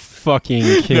 You're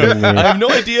fucking kidding me. I have no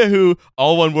idea who,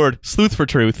 all one word, sleuth for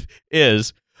truth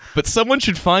is, but someone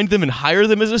should find them and hire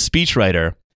them as a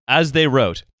speechwriter. As they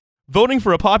wrote, voting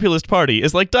for a populist party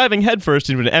is like diving headfirst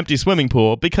into an empty swimming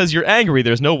pool because you're angry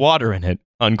there's no water in it,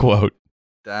 unquote.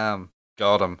 Damn,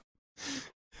 got him.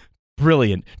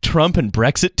 Brilliant. Trump and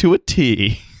Brexit to a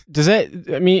T. Does that,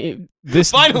 I mean,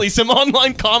 this... Finally, some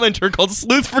online commenter called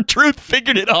Sleuth for Truth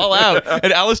figured it all out,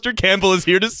 and Alistair Campbell is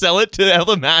here to sell it to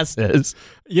the masses.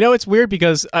 You know, it's weird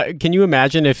because can you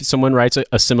imagine if someone writes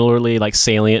a similarly like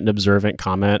salient and observant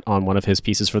comment on one of his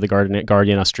pieces for the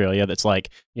Guardian Australia that's like,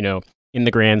 you know, in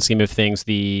the grand scheme of things,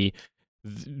 the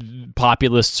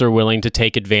populists are willing to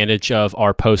take advantage of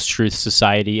our post-truth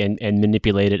society and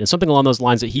manipulate it, and something along those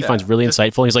lines that he finds really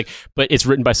insightful. He's like, but it's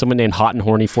written by someone named Hot and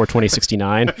Horny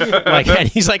 42069. Like, and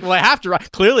he's like, well, I have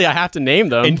to name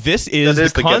them. And this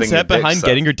is the concept behind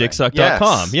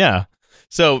gettingyourdicksucked.com. Yes. Yeah.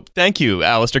 So thank you,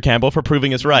 Alistair Campbell, for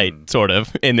proving us right, sort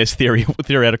of, in this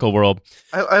theoretical world.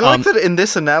 I like that in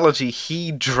this analogy,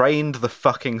 he drained the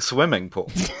fucking swimming pool.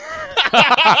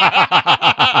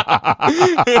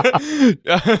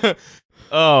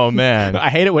 Oh, man. I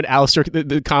hate it when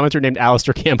the commenter named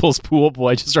Alistair Campbell's Pool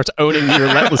Boy just starts owning me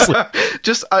relentlessly.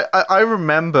 I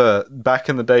remember back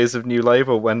in the days of New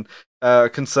Labour when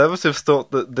conservatives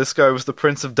thought that this guy was the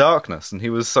Prince of Darkness and he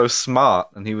was so smart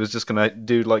and he was just going to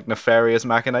do like nefarious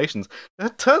machinations.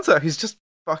 It turns out he's just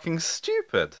fucking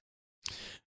stupid.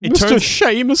 Mr.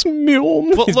 Seamus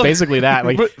Milne. Well, he's basically that.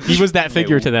 Like, he was that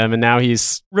figure to them, and now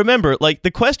he's... Remember, like, the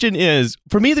question is...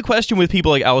 For me, the question with people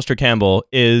like Alistair Campbell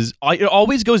is... It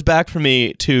always goes back for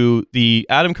me to the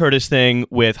Adam Curtis thing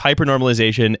with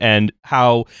hypernormalization and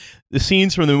how the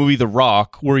scenes from the movie The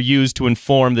Rock were used to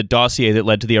inform the dossier that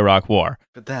led to the Iraq War.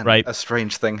 But then a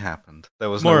strange thing happened. There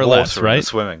was more no or water less, in the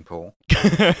swimming pool.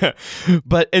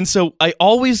 And so I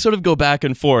always sort of go back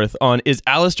and forth on, is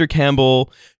Alistair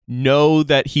Campbell... know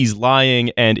that he's lying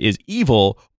and is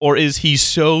evil, or is he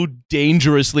so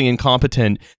dangerously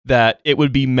incompetent that it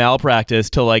would be malpractice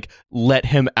to like let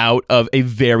him out of a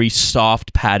very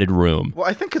soft padded room? Well,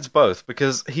 I think it's both,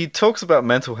 because he talks about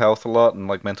mental health a lot and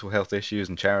like mental health issues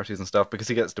and charities and stuff because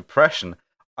he gets depression.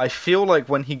 I feel like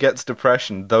when he gets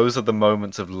depression, those are the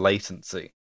moments of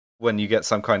latency when you get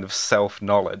some kind of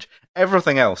self-knowledge.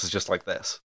 Everything else is just like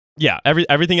this. Yeah,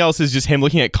 everything else is just him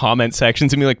looking at comment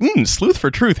sections and being like, Sleuth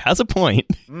for Truth has a point.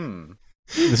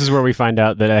 This is where we find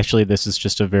out that actually this is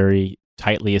just a very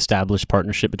tightly established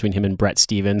partnership between him and Brett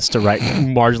Stevens to write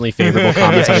marginally favorable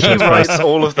comments. He writes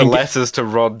all of the letters to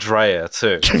Rod Dreher,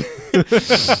 too.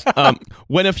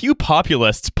 When a few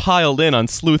populists piled in on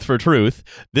Sleuth for Truth,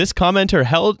 this commenter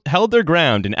held their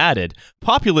ground and added,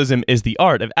 populism is the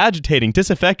art of agitating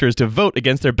disaffectors to vote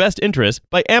against their best interests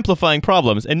by amplifying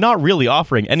problems and not really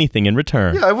offering anything in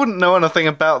return. Yeah, I wouldn't know anything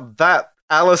about that,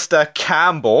 Alistair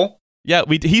Campbell. Yeah,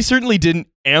 he certainly didn't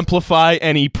amplify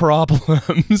any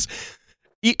problems.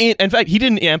 In fact, he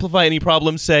didn't amplify any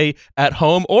problems, say, at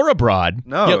home or abroad.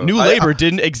 No. New Labour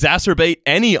didn't exacerbate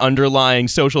any underlying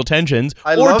social tensions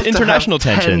or international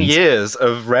tensions. 10 years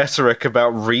of rhetoric about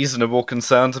reasonable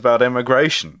concerns about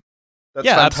immigration. That's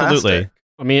fantastic. Absolutely.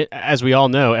 I mean, as we all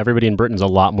know, everybody in Britain's a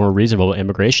lot more reasonable about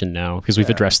immigration now because we've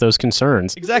addressed those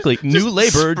concerns. Exactly. New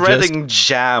Labour spreading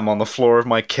jam on the floor of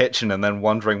my kitchen and then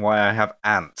wondering why I have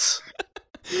ants.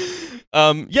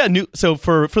 So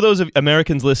for those of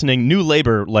Americans listening, New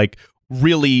Labour like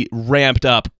really ramped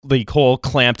up the whole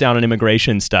clampdown on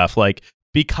immigration stuff, like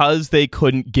because they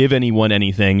couldn't give anyone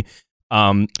anything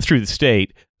through the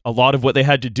state. A lot of what they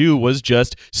had to do was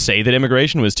just say that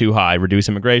immigration was too high, reduce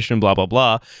immigration, blah blah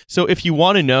blah. So if you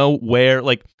want to know where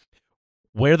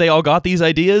they all got these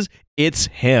ideas, it's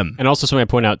him. And also something I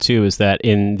point out, too, is that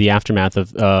in the aftermath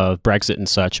of Brexit and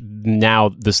such, now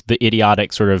the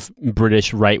idiotic sort of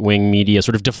British right-wing media,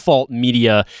 sort of default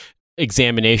media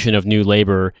examination of New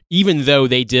Labour, even though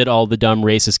they did all the dumb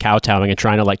racist kowtowing and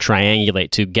trying to like triangulate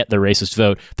to get the racist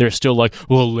vote, they're still like,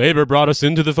 well, Labour brought us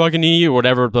into the fucking EU, or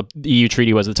whatever the EU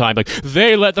treaty was at the time. Like,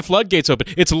 they let the floodgates open.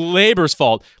 It's Labour's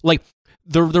fault. Like,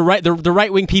 the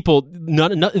right wing people.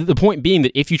 The point being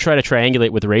that if you try to triangulate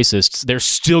with racists, they're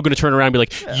still going to turn around and be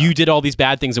like, "You did all these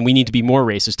bad things, and we need to be more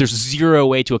racist." There's zero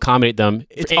way to accommodate them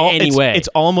anyway. It's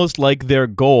almost like their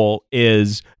goal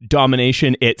is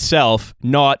domination itself,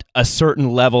 not a certain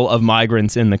level of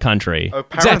migrants in the country. Oh,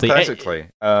 parenthetically,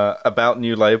 about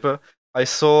New Labour, I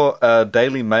saw a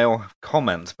Daily Mail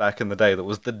comment back in the day that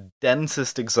was the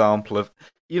densest example of.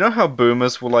 You know how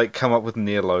boomers will like come up with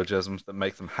neologisms that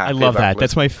make them happy? I love that.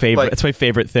 That's my favorite. That's my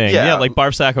favorite thing. Yeah, like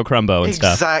Barf Sacco Crumbo and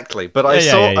stuff. Exactly. But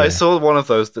I saw one of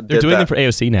those that they're doing them for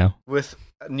AOC now with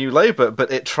New Labour,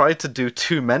 but it tried to do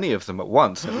too many of them at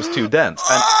once. It was too dense.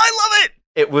 And I love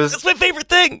it. That's my favorite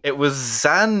thing. It was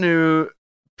Zanu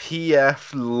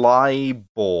PF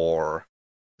Libor.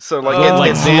 So like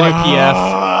it's Zanu PF.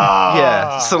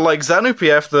 Yeah. So like Zanu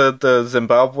PF, the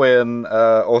Zimbabwean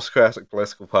autocratic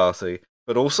political party.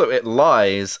 But also it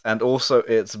lies, and also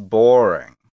it's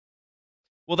boring.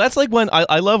 Well, that's like when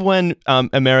I love when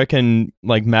American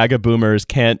like MAGA boomers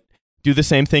can't do the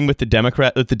same thing with the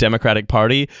Democratic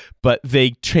Party, but they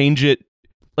change it.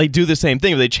 Like do the same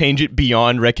thing, but they change it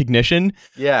beyond recognition.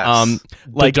 Yes.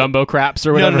 Like the Dumbo craps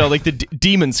or whatever. No, like the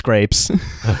demon scrapes.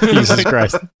 Jesus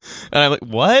Christ. And I'm like,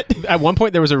 what? At one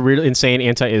point, there was a really insane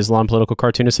anti-Islam political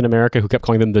cartoonist in America who kept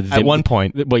calling them the... At one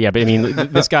point. Well, yeah, but I mean,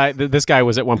 this guy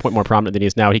was at one point more prominent than he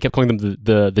is now. He kept calling them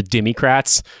the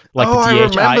Democrats, like the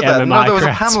DHIMMI. No, there was a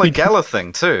Pamela Geller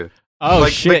thing, too. Oh,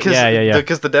 like, shit, yeah.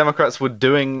 Because the Democrats were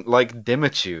doing, like,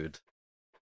 dimitude.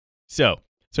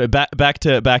 So back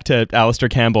to Alistair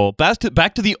Campbell. Back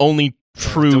to the only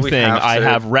true thing I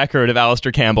have record of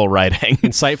Alistair Campbell writing.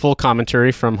 Insightful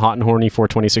commentary from Hot and Horny for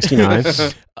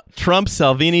 2069. Trump,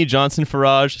 Salvini, Johnson,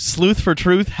 Farage. Sleuth for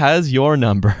Truth has your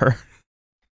number.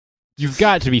 You've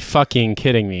got to be fucking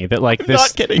kidding me that like this.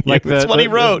 Not kidding. Like that's what he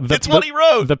wrote. That's what he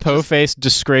wrote. The po-faced,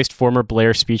 disgraced former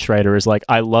Blair speechwriter is like,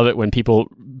 I love it when people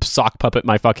sock puppet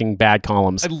my fucking bad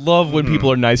columns. I love when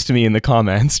people are nice to me in the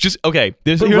comments. Just okay.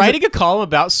 Writing a column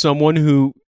about someone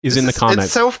who is in the comments.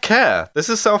 It's self-care. This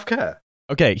is self-care.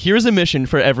 Okay, here's a mission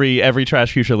for every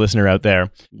Trash Future listener out there.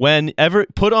 Whenever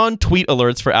put on tweet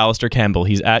alerts for Alistair Campbell.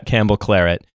 He's at Campbell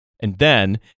Claret, and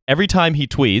then every time he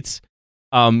tweets,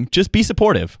 just be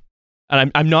supportive. And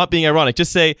I'm not being ironic.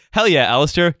 Just say, hell yeah,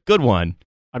 Alistair, good one.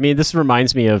 I mean, this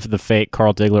reminds me of the fake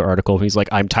Carl Diggler article. He's like,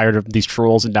 I'm tired of these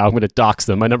trolls, and now I'm going to dox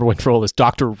them. My number one troll is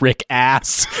Dr. Rick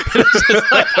Ass.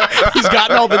 Like, he's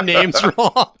gotten all the names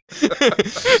wrong.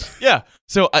 Yeah.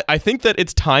 So I think that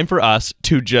it's time for us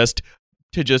to just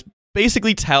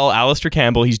basically tell Alistair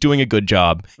Campbell he's doing a good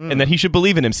job and that he should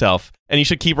believe in himself and he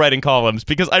should keep writing columns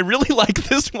because I really like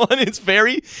this one. It's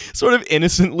very sort of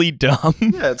innocently dumb.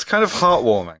 Yeah, it's kind of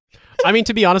heartwarming. I mean,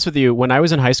 to be honest with you, when I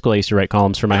was in high school, I used to write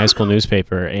columns for my high school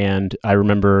newspaper, and I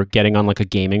remember getting on like a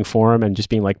gaming forum and just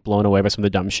being like blown away by some of the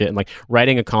dumb shit and like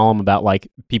writing a column about like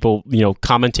people,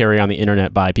 commentary on the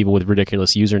internet by people with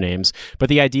ridiculous usernames. But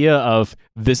the idea of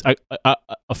this, a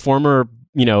former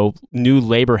New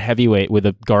Labor heavyweight with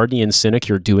a Guardian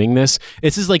sinecure doing this.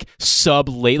 This is like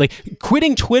like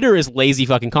quitting Twitter is lazy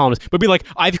fucking columnist. But be like,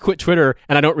 I've quit Twitter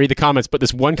and I don't read the comments, but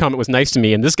this one comment was nice to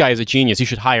me and this guy is a genius. You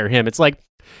should hire him. It's like,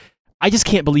 I just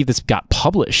can't believe this got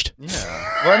published. Yeah.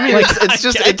 Well, I mean, it's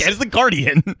just it's the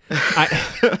Guardian.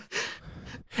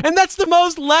 And that's the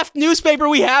most left newspaper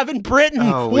we have in Britain.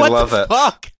 Oh, we love it.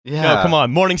 Fuck? Yeah. No, come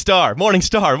on. Morning Star.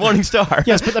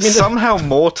 Yes, but I mean... Somehow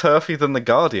more turfy than The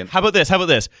Guardian. How about this?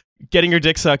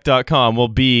 GettingYourDickSucked.com will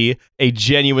be it's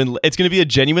going to be a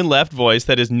genuine left voice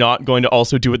that is not going to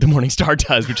also do what the Morning Star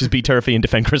does, which is be turfy and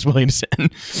defend Chris Williamson.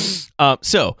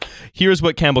 So, here's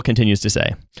what Campbell continues to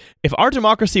say. If our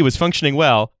democracy was functioning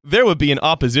well, there would be an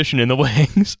opposition in the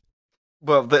wings.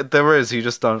 Well, there is. You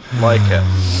just don't like it.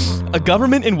 A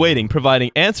government in waiting, providing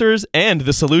answers and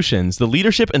the solutions, the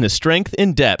leadership and the strength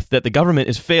in depth that the government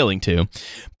is failing to.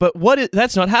 But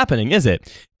that's not happening, is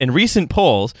it? In recent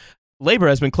polls, Labour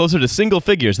has been closer to single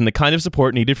figures in the kind of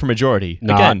support needed for majority.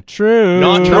 Not true.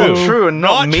 Not true and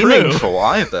not meaningful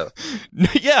either.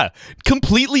 Yeah,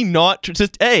 completely not true.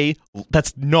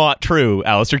 That's not true,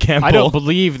 Alistair Campbell. I don't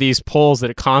believe these polls that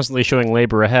are constantly showing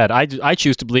Labour ahead. I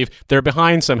choose to believe they're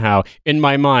behind somehow, in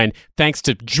my mind, thanks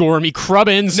to Jeremy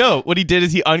Crubbins. No, what he did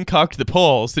is he uncocked the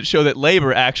polls that show that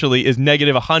Labour actually is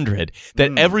negative 100.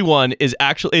 That everyone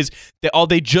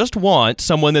they just want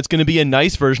someone that's going to be a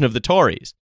nice version of the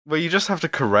Tories. Well, you just have to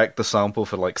correct the sample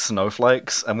for, like,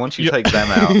 snowflakes, and once you take them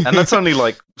out, and that's only,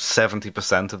 like,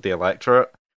 70% of the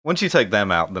electorate, Once you take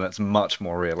them out, then it's much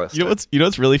more realistic. You know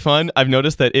what's really fun? I've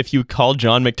noticed that if you call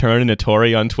John McTurnan a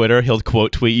Tory on Twitter, he'll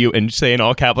quote tweet you and say in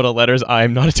all capital letters,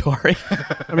 "I'm not a Tory."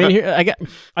 I mean,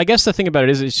 I guess the thing about it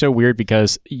is it's so weird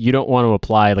because you don't want to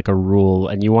apply like a rule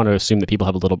and you want to assume that people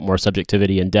have a little more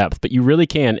subjectivity and depth, but you really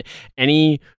can.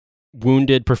 Any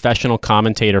wounded professional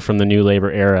commentator from the New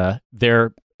Labour era,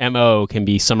 their MO can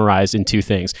be summarized in two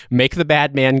things: make the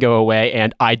bad man go away,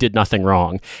 and I did nothing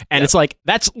wrong. And It's like,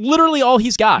 that's literally all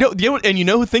he's got. No, and you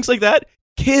know who thinks like that?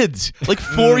 Kids, like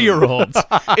 4-year-olds.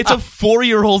 It's a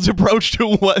 4-year-old's approach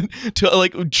to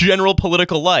like general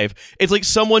political life. It's like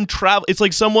someone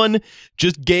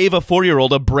just gave a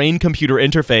 4-year-old a brain computer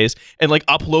interface and like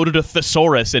uploaded a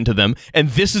thesaurus into them, and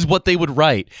this is what they would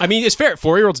write. I mean, it's fair.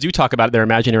 4-year-olds do talk about their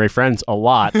imaginary friends a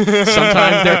lot.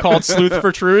 Sometimes they're called Sleuth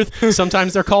for Truth.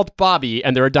 Sometimes they're called Bobby,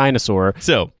 and they're a dinosaur.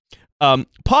 So,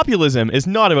 populism is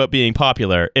not about being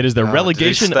popular. It is the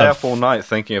relegation stay up all night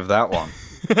thinking of that one.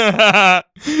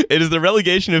 It is the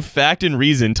relegation of fact and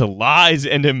reason to lies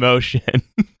and emotion.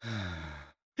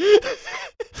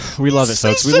 We love it,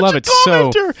 folks. We love it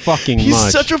so fucking much.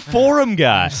 He's such a forum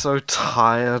guy. I'm so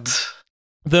tired.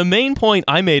 The main point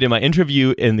I made in my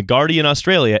interview in The Guardian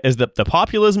Australia is that the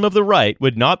populism of the right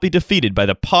would not be defeated by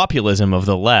the populism of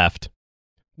the left.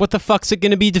 What the fuck's it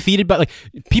going to be defeated by? Like,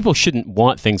 people shouldn't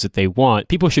want things that they want.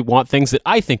 People should want things that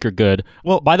I think are good.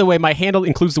 Well, by the way, my handle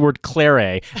includes the word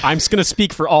claret. I'm just going to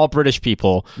speak for all British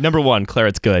people. Number 1,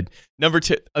 claret's good. Number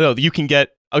 2, you can get...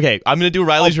 Okay, I'm going to do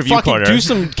Riley's review corner. Do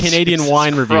some Canadian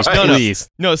wine reviews, please.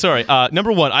 No, sorry.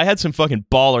 Number 1, I had some fucking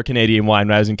baller Canadian wine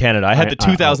when I was in Canada. I had the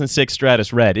 2006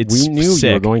 Stratus Red. It's sick. We knew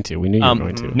you were going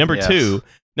to.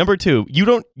 Number two, you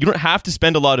don't have to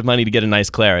spend a lot of money to get a nice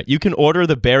claret. You can order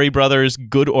the Berry Brothers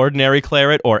Good Ordinary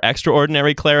Claret or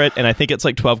Extraordinary Claret, and I think it's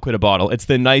like 12 quid a bottle. It's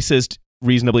the nicest,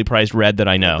 reasonably priced red that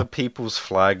I know. The people's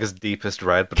flag is deepest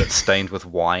red, but it's stained with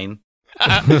wine.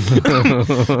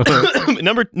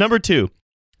 Number 2.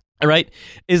 All right,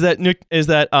 is that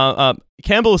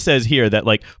Campbell says here that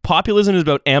like populism is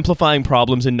about amplifying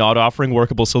problems and not offering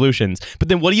workable solutions. But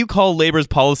then what do you call Labour's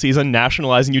policies on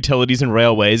nationalizing utilities and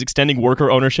railways, extending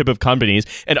worker ownership of companies,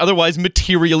 and otherwise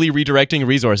materially redirecting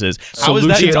resources? How is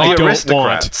that not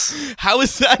How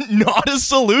is that not a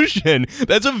solution?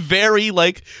 That's a very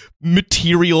like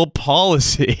material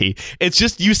policy. It's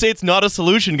just you say it's not a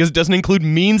solution because it doesn't include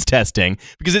means testing,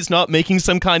 because it's not making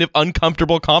some kind of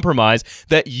uncomfortable compromise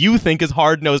that you think is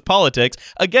hard-nosed politics.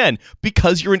 Again,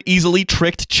 because you're an easily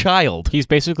tricked child. He's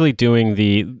basically doing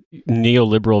the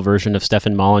neoliberal version of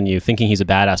Stefan Molyneux, thinking he's a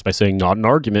badass by saying not an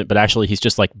argument, but actually he's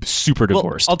just like super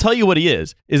divorced. I'll tell you what he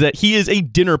is that he is a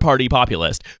dinner party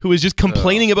populist who is just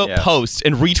complaining about posts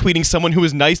and retweeting someone who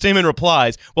is nice to him in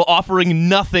replies while offering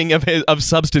nothing of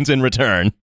substance in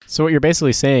return. So what you're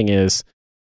basically saying is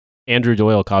Andrew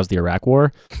Doyle caused the Iraq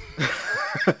War?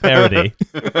 Parody.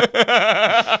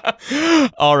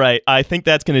 All right, I think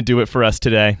that's going to do it for us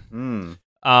today.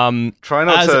 Try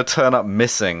not to turn up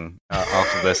missing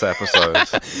after this episode.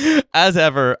 As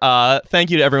ever, thank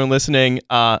you to everyone listening,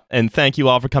 and thank you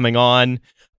all for coming on.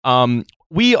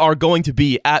 We are going to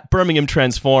be at Birmingham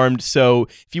Transformed, so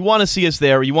if you want to see us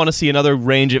there, you want to see another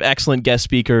range of excellent guest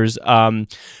speakers.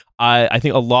 I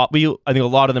think a lot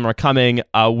of them are coming.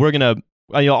 We're gonna.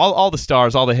 All the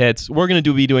stars, all the hits. We're going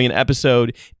to be doing an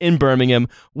episode in Birmingham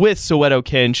with Soweto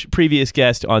Kinch, previous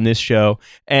guest on this show,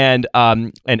 and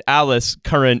Alice,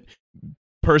 current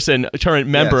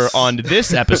member on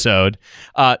this episode.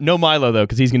 No Milo, though,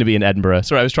 because he's going to be in Edinburgh.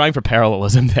 Sorry, I was trying for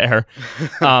parallelism there.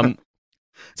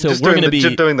 So we're going to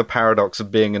be doing the paradox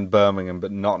of being in Birmingham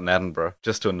but not in Edinburgh,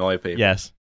 just to annoy people.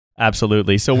 Yes,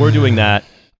 absolutely. So we're doing that.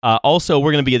 Also,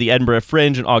 we're going to be at the Edinburgh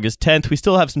Fringe on August 10th. We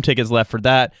still have some tickets left for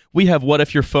that. We have What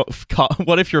If Your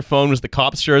Phone Was the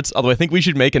Cops shirts, although I think we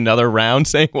should make another round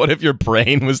saying What If Your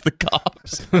Brain Was the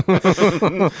Cops?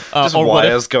 Just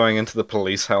wires going into the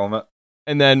police helmet.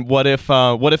 And then what if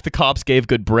the cops gave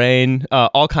good brain?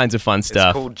 All kinds of fun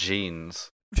stuff. It's called genes.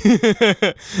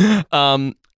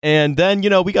 And then,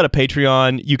 we got a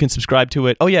Patreon. You can subscribe to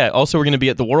it. Oh, yeah. Also, we're going to be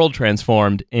at the World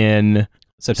Transformed in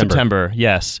September,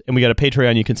 yes. And we got a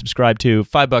Patreon you can subscribe to.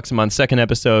 $5 a month, second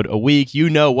episode a week. You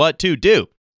know what to do.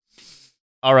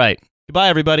 All right. Goodbye,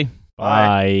 everybody.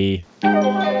 Bye.